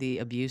the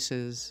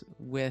abuses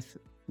with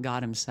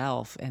God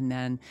himself and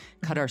then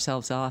cut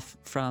ourselves off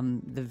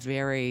from the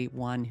very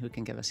one who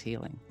can give us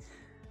healing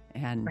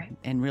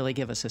and really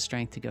give us the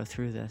strength to go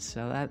through this.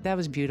 So that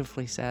was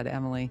beautifully said,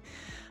 Emily.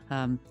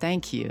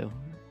 Thank you.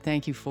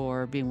 Thank you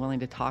for being willing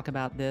to talk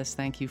about this.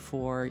 Thank you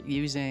for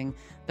using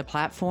the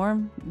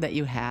platform that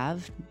you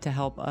have to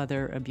help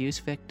other abuse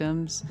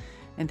victims.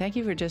 And thank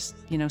you for just,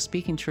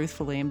 speaking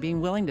truthfully and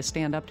being willing to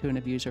stand up to an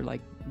abuser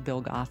like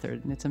Bill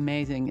Gothard. And it's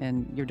amazing,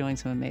 and you're doing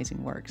some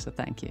amazing work. So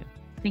thank you.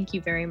 Thank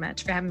you very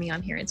much for having me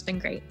on here. It's been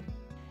great.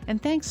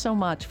 And thanks so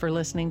much for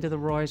listening to The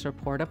Roys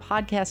Report, a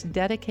podcast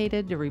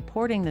dedicated to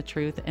reporting the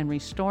truth and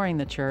restoring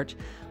the church.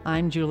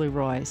 I'm Julie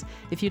Roys.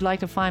 If you'd like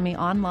to find me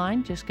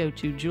online, just go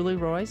to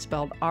julieroys,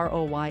 spelled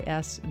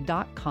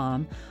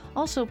ROYS.com.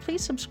 Also,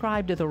 please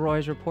subscribe to The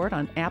Roys Report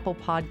on Apple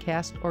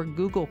Podcasts or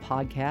Google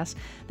Podcasts.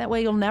 That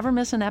way you'll never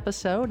miss an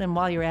episode. And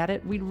while you're at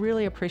it, we'd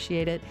really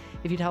appreciate it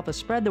if you'd help us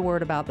spread the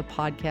word about the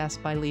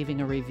podcast by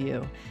leaving a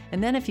review.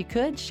 And then if you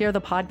could, share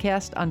the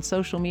podcast on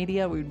social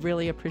media. We'd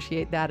really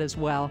appreciate that as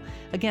well.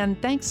 Again,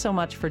 thanks so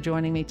much for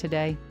joining me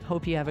today.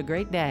 Hope you have a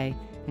great day,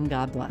 and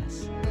God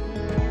bless.